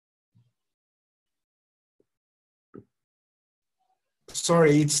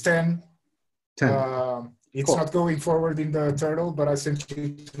 Sorry, it's 10. 10. It's Cool. not going forward in the turtle, but I sent you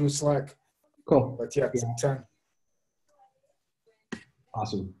through Slack. Cool. But yeah, it's 10.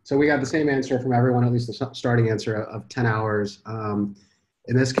 Awesome. So we got the same answer from everyone, at least the starting answer of 10 hours.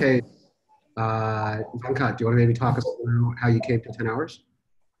 In this case, Venkat, do you want to maybe talk us through how you came to 10 hours?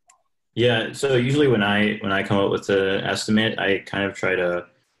 Yeah, so usually when I come up with an estimate, I kind of try to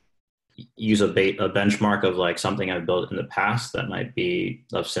use a benchmark of like something I've built in the past that might be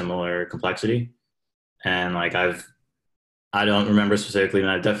of similar complexity. And like I don't remember specifically, but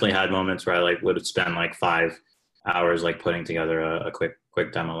I've definitely had moments where I like would spend like 5 hours like putting together a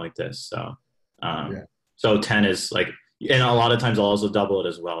quick demo like this. So so 10 is like, and a lot of times I'll also double it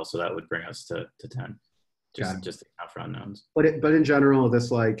as well. So that would bring us to 10, just to account for unknowns. But in general, this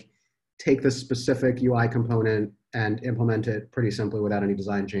like take this specific UI component and implement it pretty simply without any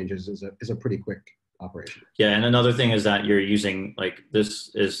design changes is a pretty quick operation. Yeah, and another thing is that you're using like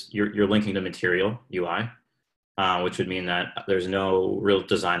you're linking to material UI, which would mean that there's no real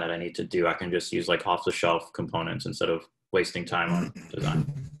design that I need to do. I can just use like off the shelf components instead of wasting time on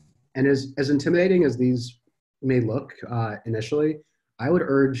design. And as intimidating as these may look initially, I would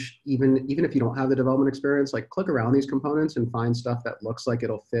urge, even if you don't have the development experience, like click around these components and find stuff that looks like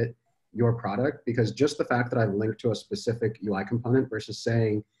it'll fit your product, because just the fact that I've linked to a specific UI component versus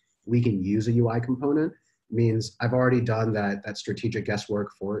saying we can use a UI component means I've already done that strategic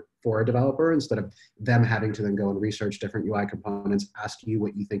guesswork for a developer, instead of them having to then go and research different UI components, ask you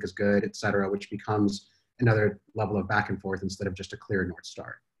what you think is good, et cetera, which becomes another level of back and forth instead of just a clear North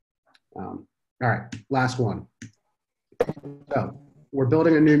Star. All right, last one. So we're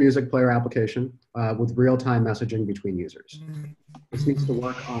building a new music player application with real-time messaging between users. This needs to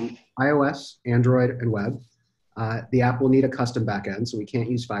work on iOS, Android, and web. The app will need a custom backend, so we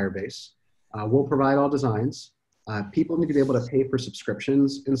can't use Firebase. We'll provide all designs. People need to be able to pay for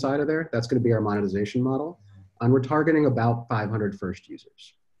subscriptions inside of there. That's going to be our monetization model. And we're targeting about 500 first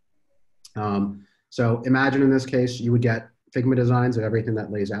users. So imagine in this case, you would get Figma designs of everything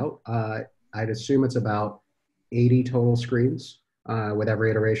that lays out. I'd assume it's about 80 total screens with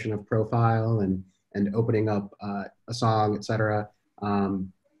every iteration of profile and opening up a song, et cetera.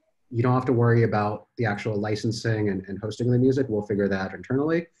 You don't have to worry about the actual licensing and hosting of the music. We'll figure that out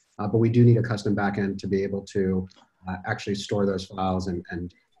internally. But we do need a custom backend to be able to actually store those files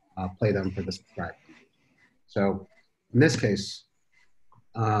and play them for the subscriber. So in this case,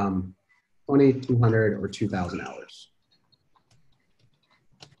 20, 200, or 2,000 hours.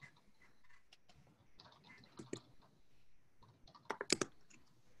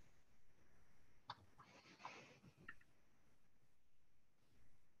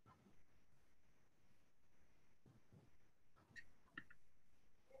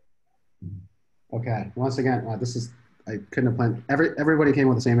 Okay, once again, this is, I couldn't have planned, everybody came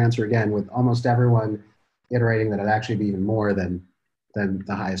with the same answer again, with almost everyone iterating that it'd actually be even more than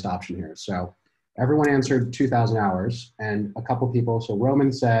the highest option here. So everyone answered 2,000 hours, and a couple people, so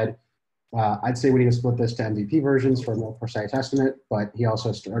Roman said, I'd say we need to split this to MVP versions for a more precise estimate, but he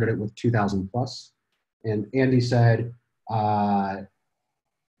also started it with 2,000 plus. And Andy said more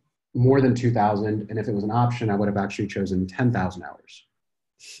than 2,000, and if it was an option, I would have actually chosen 10,000 hours.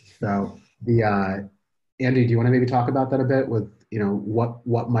 So Andy, do you want to maybe talk about that a bit with,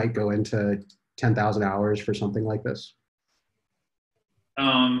 what might go into 10,000 hours for something like this?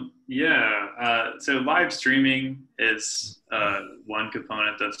 So live streaming is one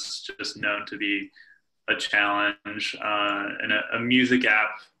component that's just known to be a challenge. And a music app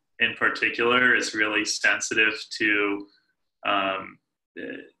in particular is really sensitive to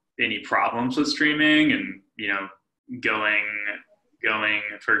any problems with streaming and, going,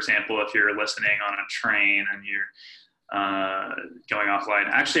 for example, if you're listening on a train and you're going offline.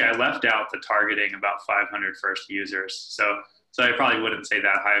 Actually, I left out the targeting about 500 first users. So I probably wouldn't say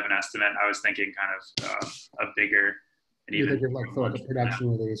that high of an estimate. I was thinking kind of a bigger. And you even think like for like a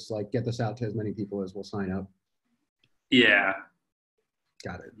production release, like get this out to as many people as will sign up? Yeah.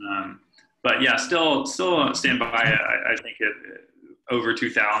 Got it. But yeah, still stand by. I think it over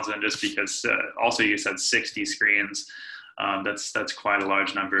 2,000, just because also you said 60 screens. That's quite a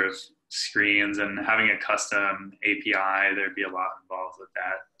large number of screens, and having a custom API, there'd be a lot involved with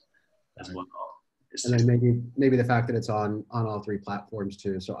that as well. And then maybe the fact that it's on all three platforms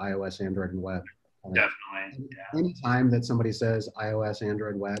too, so iOS, Android, and web. Definitely. Yeah. Any time that somebody says iOS,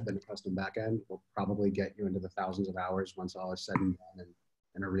 Android, web, and a custom backend will probably get you into the thousands of hours once all is said and done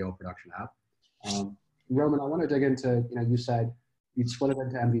in a real production app. Roman, I want to dig into, you said you'd split it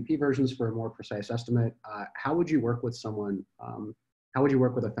into MVP versions for a more precise estimate. How would you work with someone? How would you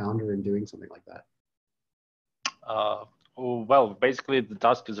work with a founder in doing something like that? Well, basically the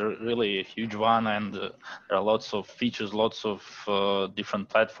task is really a huge one, and there are lots of features, lots of different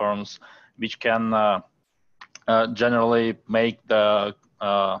platforms which can generally make the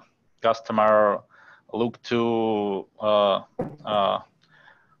customer look too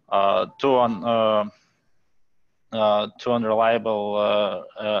unreliable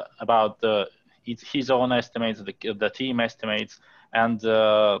about his own estimates, the team estimates, and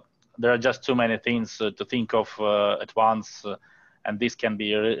there are just too many things to think of at once, and this can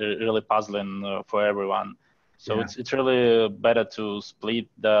be really puzzling for everyone. So yeah, it's really better to split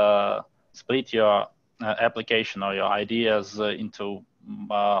your application or your ideas into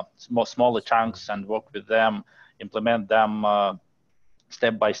smaller chunks and work with them, implement them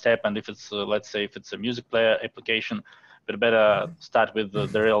step by step. And if it's let's say if it's a music player application, but better start with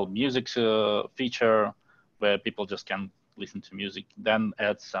the real music feature where people just can listen to music, then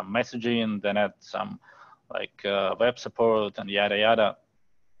add some messaging, then add some like web support and yada yada.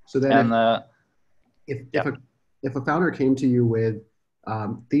 So then if a founder came to you with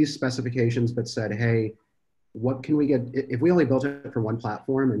these specifications but said, hey, what can we get if we only built it for one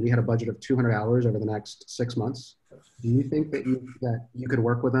platform and we had a budget of 200 hours over the next 6 months, do you think that you could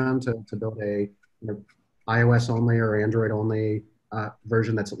work with them to build a iOS only or Android only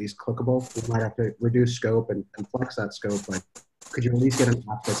version that's at least clickable? We might have to reduce scope and flex that scope, but could you at least get an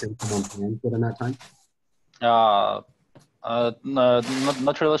app that's in someone's hands within that time? No,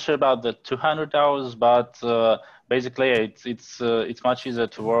 not really sure about the 200 hours, but basically it's much easier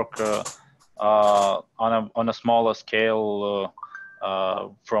to work on a smaller scale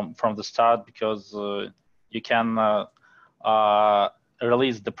from the start, because you can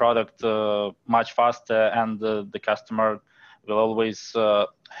release the product much faster, and the customer will always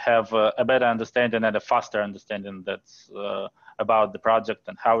have a better understanding and a faster understanding that's about the project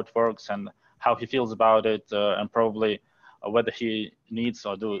and how it works and how he feels about it, and probably whether he needs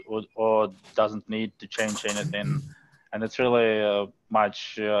or doesn't need to change anything. And it's really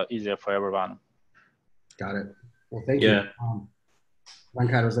much easier for everyone. Got it. Well, thank you.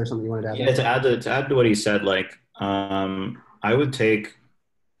 Venkat, was there something you wanted to add? Yeah, to add to what he said, like I would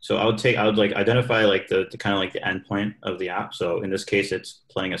like identify like the kind of like the endpoint of the app. So in this case, it's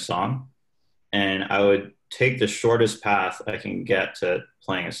playing a song, and I would take the shortest path I can get to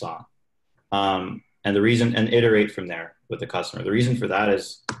playing a song, and iterate from there with the customer. The reason for that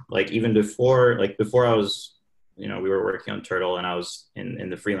is like even before I was, we were working on Turtle and I was in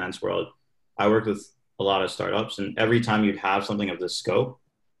the freelance world, I worked with a lot of startups, and every time you'd have something of this scope,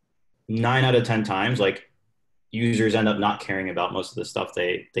 9 out of 10 times, like users end up not caring about most of the stuff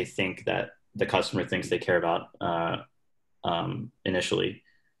they think that the customer thinks they care about initially.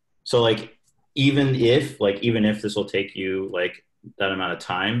 So like even if this will take you like that amount of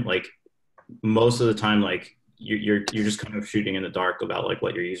time, like most of the time, like you're just kind of shooting in the dark about like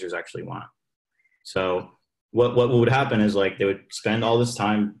what your users actually want. So what would happen is like they would spend all this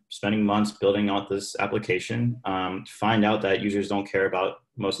time, spending months building out this application, find out that users don't care about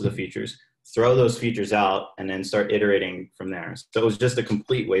most of the features, throw those features out, and then start iterating from there. So it was just a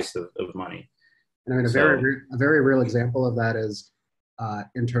complete waste of money. And I mean, a very real example of that is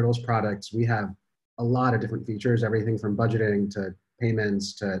in Turtle's products, we have a lot of different features, everything from budgeting to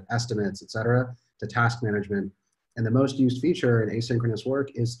payments to estimates, et cetera, to task management. And the most used feature in asynchronous work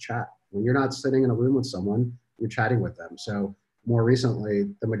is chat. When you're not sitting in a room with someone, you're chatting with them. So more recently,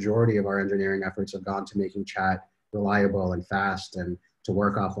 the majority of our engineering efforts have gone to making chat reliable and fast and to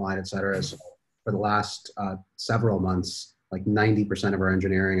work offline, et cetera. So for the last several months, like 90% of our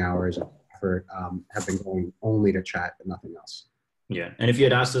engineering hours effort have been going only to chat and nothing else. Yeah, and if you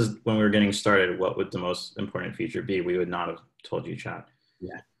had asked us when we were getting started, what would the most important feature be, we would not have told you chat.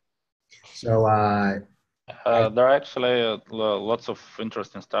 Yeah. So there are actually lots of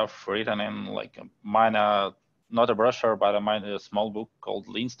interesting stuff written in like mine, not a brochure, but a small book called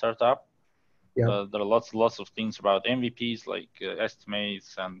Lean Startup. Yeah. There are lots of things about MVPs, like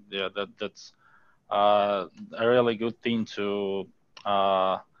estimates, and yeah, that's a really good thing to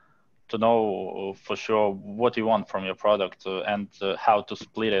know for sure what you want from your product and how to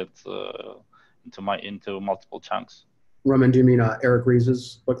split it into multiple chunks. Roman, do you mean Eric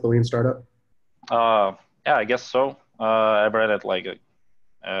Ries's book, The Lean Startup? Yeah, I guess so. I read it like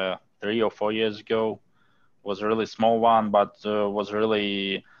 3 or 4 years ago. It was a really small one, but was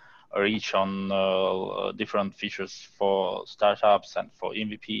really rich on different features for startups and for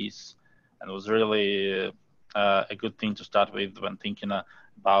MVPs, and it was really a good thing to start with when thinking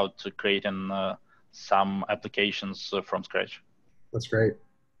about creating some applications from scratch. That's great.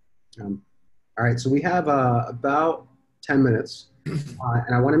 All right, so we have about 10 minutes.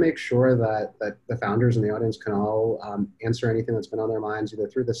 And I want to make sure that the founders in the audience can all answer anything that's been on their minds, either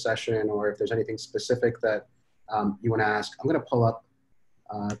through the session or if there's anything specific that you want to ask. I'm going to pull up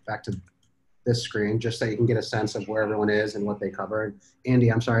back to this screen just so you can get a sense of where everyone is and what they covered.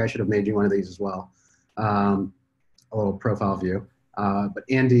 Andy, I'm sorry, I should have made you one of these as well. A little profile view. But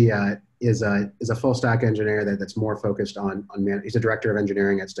Andy is a full stack engineer that's more focused on he's a director of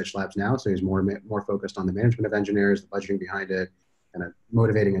engineering at Stitch Labs now, so he's more focused on the management of engineers, the budgeting behind it, and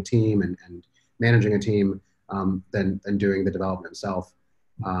motivating a team and managing a team than doing the development himself.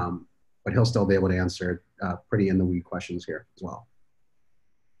 But he'll still be able to answer pretty in the weed questions here as well.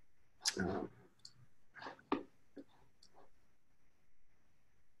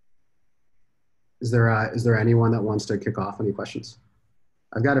 Is there anyone that wants to kick off any questions?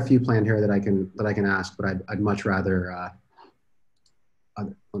 I've got a few planned here that I can ask, but I'd much rather.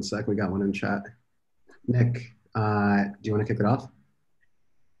 1 sec, we got one in chat. Nick, do you want to kick it off?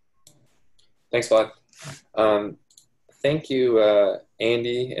 Thanks, Vlad. Thank you,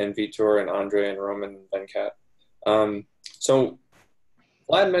 Andy and Vitor and Andre and Roman and Venkat. So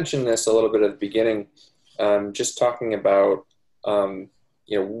Vlad mentioned this a little bit at the beginning, just talking about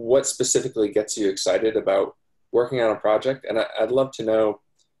what specifically gets you excited about working on a project. And I'd love to know,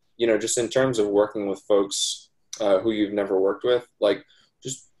 just in terms of working with folks who you've never worked with? Like,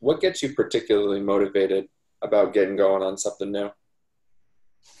 just what gets you particularly motivated about getting going on something new?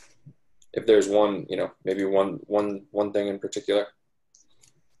 If there's one, maybe one thing in particular.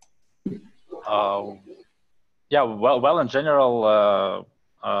 Yeah, well, in general,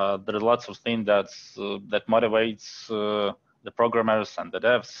 there are lots of things that motivates the programmers and the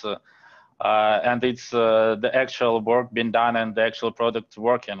devs, and it's the actual work being done and the actual product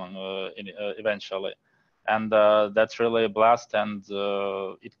working eventually, and that's really a blast, and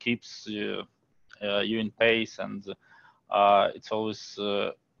it keeps you in pace, and it's always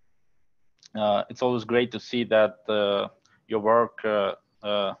great to see that your work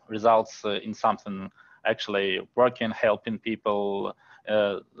results in something actually working, helping people,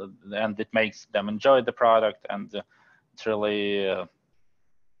 and it makes them enjoy the product, and it's really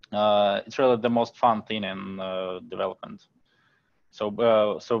the most fun thing in development. So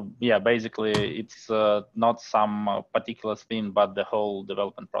yeah, basically it's not some particular thing, but the whole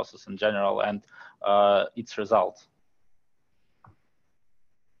development process in general and its results.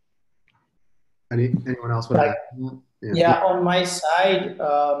 Anyone else want to add? Yeah, on my side,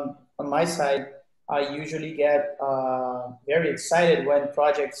 I usually get very excited when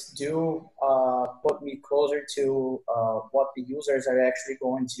projects do put me closer to what the users are actually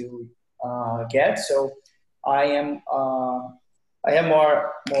going to get. So I have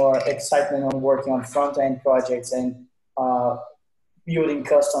more excitement on working on front-end projects and building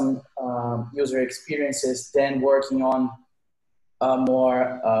custom user experiences than working on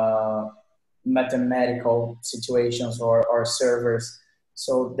more mathematical situations or servers.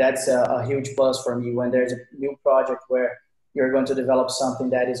 So that's a huge plus for me when there's a new project where you're going to develop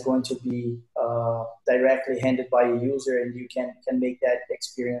something that is going to be directly handled by a user, and you can make that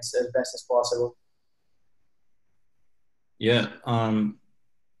experience as best as possible. Yeah,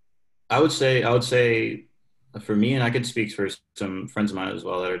 I would say for me, and I could speak for some friends of mine as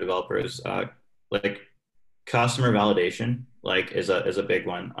well that are developers, like customer validation is a big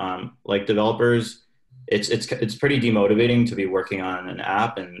one. Like developers, it's pretty demotivating to be working on an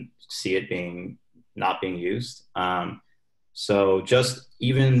app and see it not being used. So just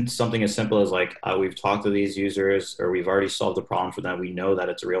even something as simple as we've talked to these users, or we've already solved the problem for them, we know that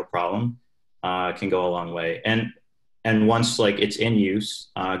it's a real problem, can go a long way. And once it's in use,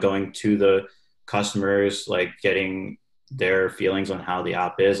 going to the customers, getting their feelings on how the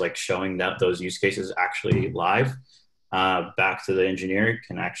app is, showing that those use cases actually live, back to the engineer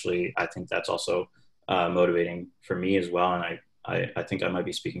can actually, I think that's also motivating for me as well. And I think I might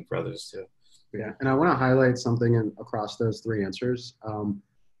be speaking for others too. Yeah, and I want to highlight something across those three answers.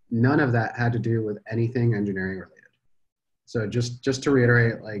 None of that had to do with anything engineering related. So just to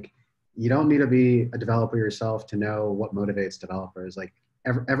reiterate, you don't need to be a developer yourself to know what motivates developers.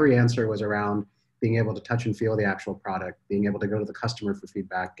 Every answer was around being able to touch and feel the actual product, being able to go to the customer for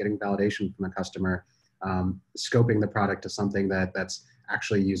feedback, getting validation from the customer, scoping the product to something that's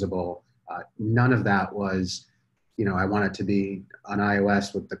actually usable. None of that was, I want it to be on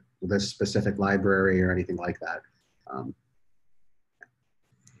iOS with this specific library or anything like that.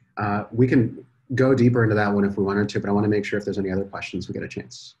 We can go deeper into that one if we wanted to, but I want to make sure if there's any other questions, we get a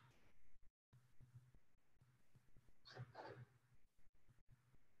chance.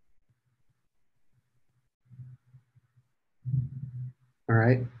 All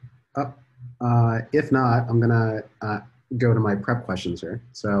right. If not, I'm gonna go to my prep questions here.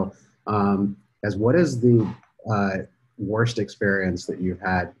 So, as what is the worst experience that you've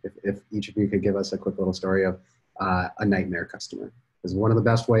had? If each of you could give us a quick little story of a nightmare customer. Because one of the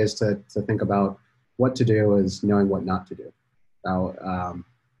best ways to think about what to do is knowing what not to do. Now,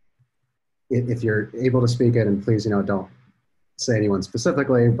 if you're able to speak it, and please, don't say anyone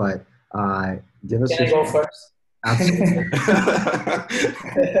specifically, but give us. Can I go first? Absolutely.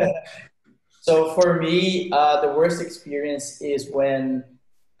 So for me, the worst experience is when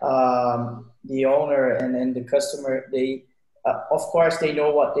the owner and the customer, they, of course, they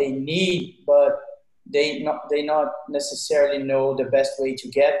know what they need, but they not necessarily know the best way to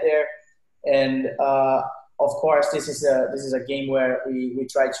get there. And of course, this is a game where we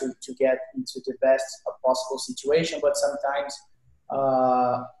try to get into the best possible situation, but sometimes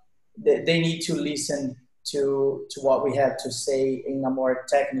they need to listen to what we have to say in a more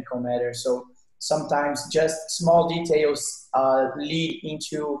technical matter. So sometimes just small details lead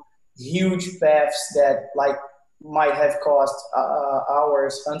into huge paths that might have cost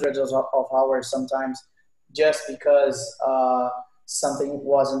hours, hundreds of hours sometimes, just because something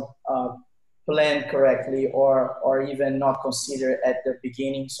wasn't planned correctly or even not considered at the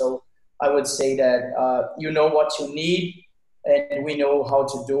beginning. So I would say that you know what you need, and we know how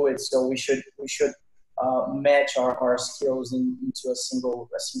to do it. So we should match our skills into a single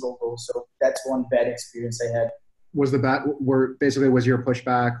goal. So that's one bad experience I had. Was was your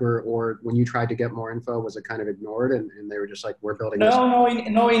pushback or when you tried to get more info, was it kind of ignored and they were just like, we're building this? No,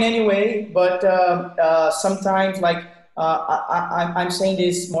 in any way. But sometimes, like I'm saying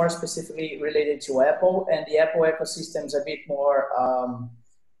this more specifically related to Apple, and the Apple ecosystem is a bit more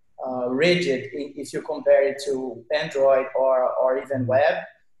rigid if you compare it to Android or even web.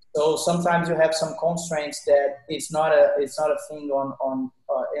 So sometimes you have some constraints that it's not a thing on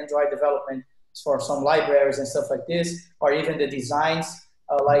Android development for some libraries and stuff like this, or even the designs.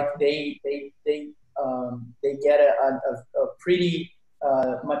 Like they get a pretty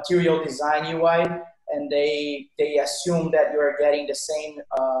material design UI, and they assume that you are getting the same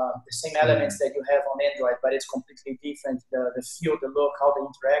elements that you have on Android, but it's completely different. The feel, the look, how they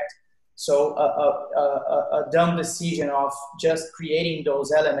interact. So a dumb decision of just creating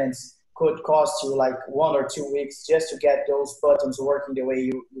those elements could cost you like 1 or 2 weeks just to get those buttons working the way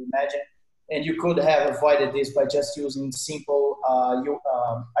you imagine. And you could have avoided this by just using simple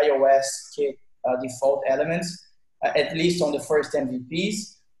iOS kit default elements, at least on the first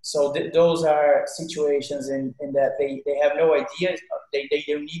MVPs. So those are situations in that they have no idea. They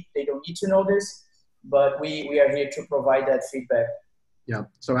don't need to know this, but we are here to provide that feedback. Yeah.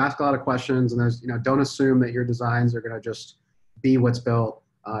 So ask a lot of questions, and there's, don't assume that your designs are going to just be what's built.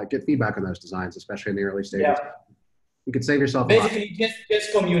 Get feedback on those designs, especially in the early stages. Yeah. You could save yourself basically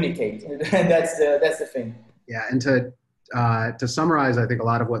just communicate. that's the thing. Yeah. And to summarize, I think a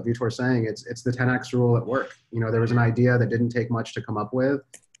lot of what Vitor's saying, it's the 10x rule at work. There was an idea that didn't take much to come up with.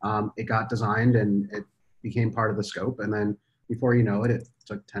 It got designed and it became part of the scope. And then before you know it, it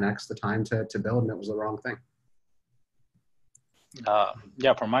took 10x the time to build, and it was the wrong thing.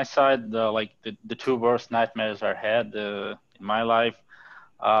 Yeah, from my side, the two worst nightmares I had in my life.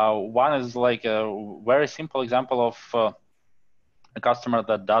 One is like a very simple example of a customer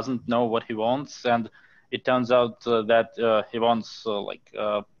that doesn't know what he wants, and it turns out that he wants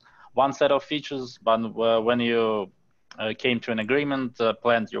one set of features, but when you came to an agreement,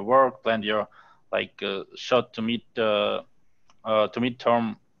 planned your work, planned your shot to meet to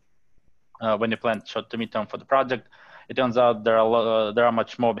midterm, when you planned shot to midterm for the project, it turns out there are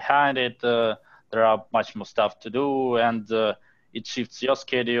much more behind it. There are much more stuff to do, and it shifts your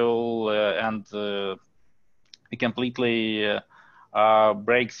schedule, and it completely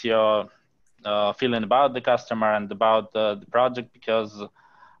breaks your feeling about the customer and about the project, because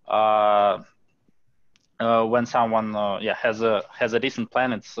when someone has a decent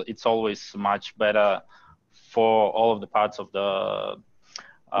plan, it's always much better for all of the parts of the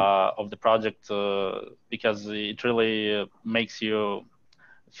project, because it really makes you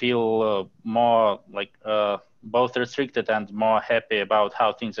feel more both restricted and more happy about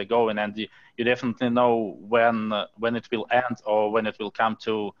how things are going, and you definitely know when it will end or when it will come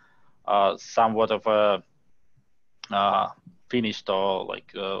to somewhat of a finished or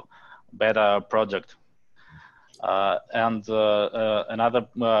better project. And another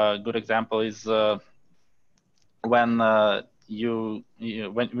good example is when you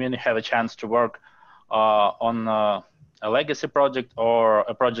have a chance to work on a legacy project or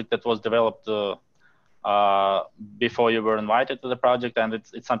a project that was developed before you were invited to the project, and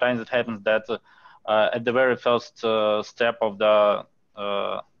sometimes it happens that at the very first step of the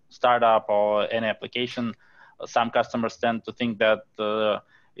startup or any application, some customers tend to think that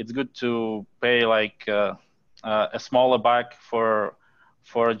it's good to pay a smaller buck for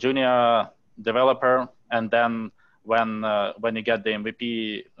a junior developer, and then when you get the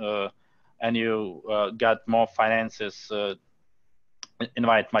MVP and you got more finances,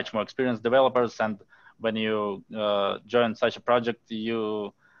 invite much more experienced developers, and when you join such a project,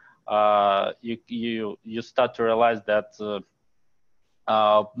 you start to realize that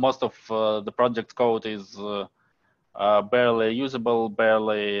most of the project code is barely usable,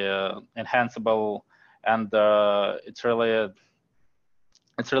 barely enhanceable, and it's really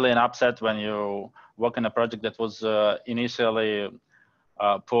an upset when you work in a project that was initially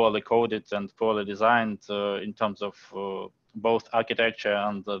poorly coded and poorly designed in terms of both architecture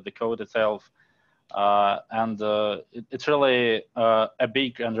and the code itself. And it's really a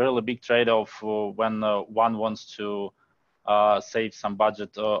really big trade-off when one wants to save some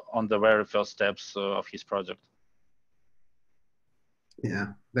budget on the very first steps of his project. Yeah,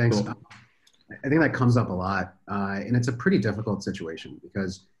 thanks. Cool. I think that comes up a lot, and it's a pretty difficult situation,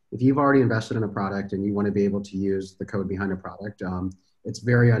 because if you've already invested in a product and you want to be able to use the code behind a product, it's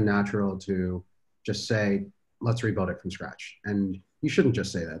very unnatural to just say, let's rebuild it from scratch. And you shouldn't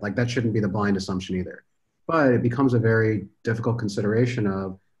just say that. That shouldn't be the blind assumption either. But it becomes a very difficult consideration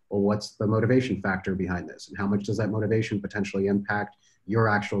of, well, what's the motivation factor behind this? And how much does that motivation potentially impact your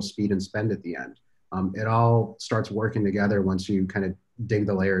actual speed and spend at the end? It all starts working together once you kind of dig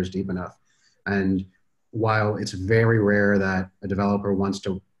the layers deep enough. And while it's very rare that a developer wants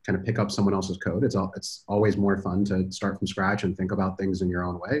to kind of pick up someone else's code, it's always more fun to start from scratch and think about things in your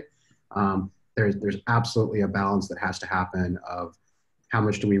own way. There's absolutely a balance that has to happen of how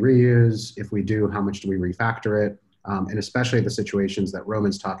much do we reuse? If we do, how much do we refactor it? And especially the situations that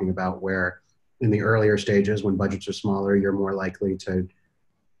Roman's talking about, where in the earlier stages, when budgets are smaller, you're more likely to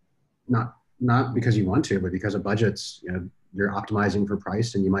not because you want to, but because of budgets, you're optimizing for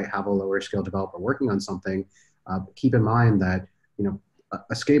price, and you might have a lower skill developer working on something. But keep in mind that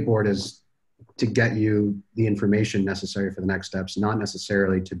a skateboard is to get you the information necessary for the next steps, not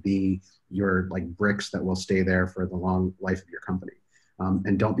necessarily to be your bricks that will stay there for the long life of your company.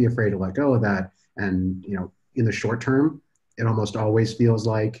 And don't be afraid to let go of that. And in the short term, it almost always feels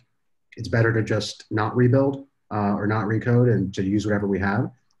like it's better to just not rebuild or not recode and to use whatever we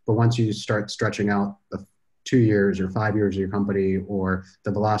have. But once you start stretching out the 2 years or 5 years of your company, or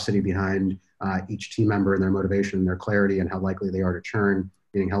the velocity behind each team member and their motivation, their clarity, and how likely they are to churn,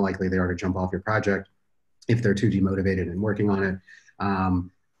 meaning how likely they are to jump off your project if they're too demotivated and working on it,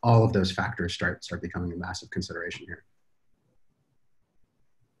 all of those factors start becoming a massive consideration here.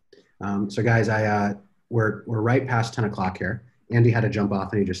 So guys, we're right past 10 o'clock here. Andy had to jump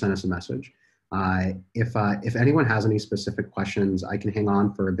off and he just sent us a message. If anyone has any specific questions, I can hang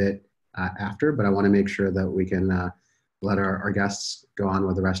on for a bit after, but I want to make sure that we can let our guests go on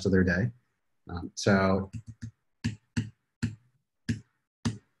with the rest of their day. So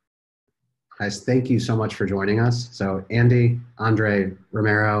guys, thank you so much for joining us. So Andy, Andre,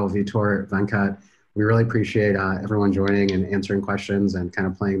 Romero, Vitor, Venkat, we really appreciate everyone joining and answering questions and kind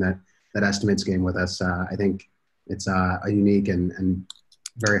of playing that estimates game with us. I think it's a unique and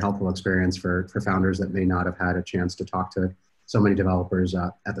very helpful experience for founders that may not have had a chance to talk to so many developers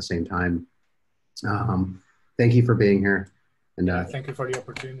at the same time. Thank you for being here. And thank you for the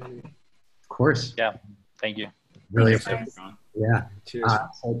opportunity. Of course. Yeah, thank you. Really excited. Yeah. Cheers.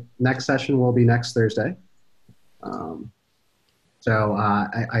 So next session will be next Thursday. So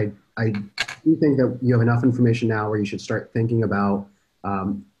I do think that you have enough information now where you should start thinking about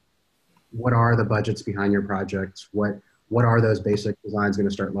what are the budgets behind your projects? What are those basic designs going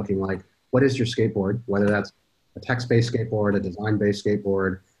to start looking like? What is your skateboard? Whether that's a text-based skateboard, a design-based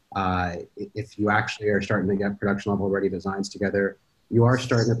skateboard, if you actually are starting to get production level ready designs together, you are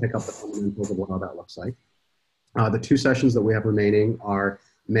starting to pick up the fundamentals of what all that looks like. The 2 sessions that we have remaining are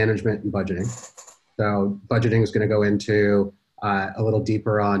management and budgeting. So budgeting is going to go into a little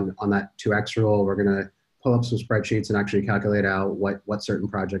deeper on that 2X rule. We're going to pull up some spreadsheets and actually calculate out what certain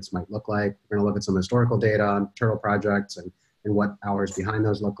projects might look like. We're going to look at some historical data on turtle projects and what hours behind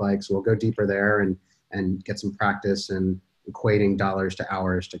those look like. So we'll go deeper there and get some practice in equating dollars to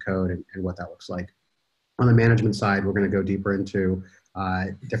hours to code and what that looks like. On the management side, we're going to go deeper into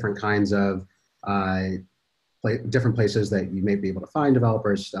different kinds of different places that you may be able to find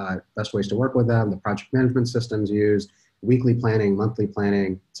developers, best ways to work with them, the project management systems used, weekly planning, monthly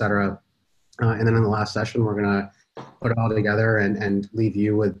planning, et cetera. And then in the last session, we're going to put it all together and leave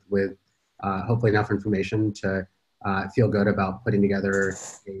you with hopefully enough information to feel good about putting together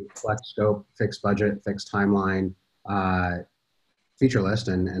a flex scope, fixed budget, fixed timeline feature list.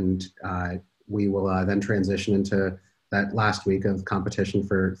 And we will then transition into that last week of competition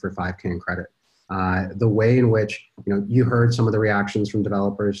for 5K in credit. The way in which, you heard some of the reactions from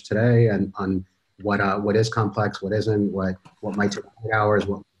developers today and on what is complex, what isn't, what might take 8 hours,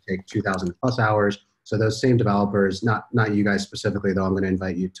 what might take 2,000 plus hours. So those same developers, not you guys specifically, though I'm going to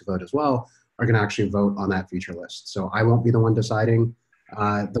invite you to vote as well, are going to actually vote on that feature list. So I won't be the one deciding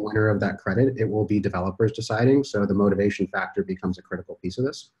the winner of that credit. It will be developers deciding. So the motivation factor becomes a critical piece of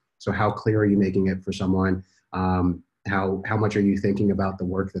this. So how clear are you making it for someone? How much are you thinking about the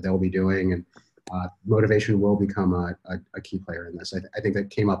work that they'll be doing? And motivation will become a key player in this. I think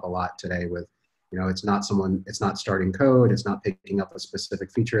that came up a lot today with, it's not starting code, it's not picking up a specific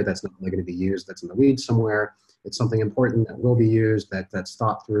feature that's not really going to be used, that's in the weeds somewhere. It's something important that will be used, that's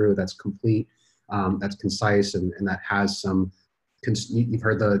thought through, that's complete, that's concise, and that has some, you've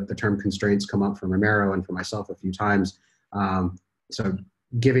heard the term constraints come up from Romero and for myself a few times. So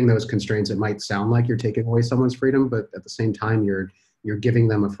giving those constraints, it might sound like you're taking away someone's freedom, but at the same time, you're giving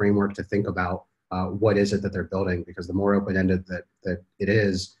them a framework to think about what is it that they're building, because the more open-ended that it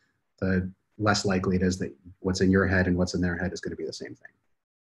is, the less likely it is that what's in your head and what's in their head is going to be the same thing.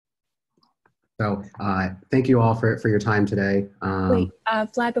 So thank you all for your time today. Wait,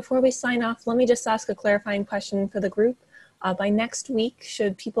 Vlad, before we sign off, let me just ask a clarifying question for the group. By next week,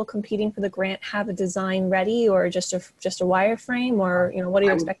 should people competing for the grant have a design ready, or just a wireframe, or what are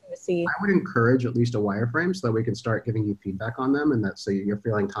you expecting to see? I would encourage at least a wireframe so that we can start giving you feedback on them, and that so you're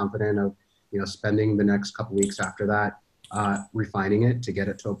feeling confident of spending the next couple weeks after that refining it to get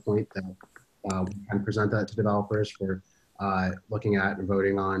it to a point that we can present that to developers for looking at and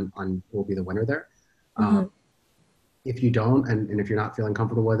voting on who will be the winner there. If you don't, and if you're not feeling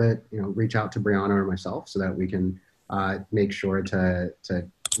comfortable with it, reach out to Brianna or myself so that we can make sure to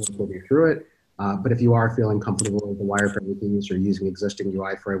work you through it. But if you are feeling comfortable with the wireframe piece or using existing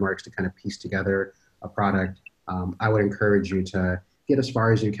UI frameworks to kind of piece together a product, I would encourage you to get as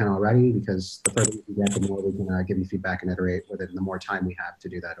far as you can already, because the further you can get, the more we can give you feedback and iterate with it, and the more time we have to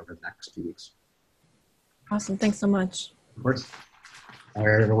do that over the next few weeks. Awesome. Thanks so much. Of course. All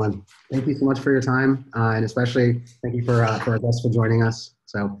right, everyone. Thank you so much for your time, and especially thank you for our guests for joining us.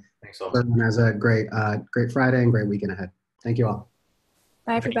 So Thanks all. everyone has a great Friday and great weekend ahead. Thank you all.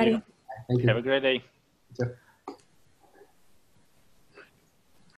 Bye, everybody. Thank you. Have a great day. You too.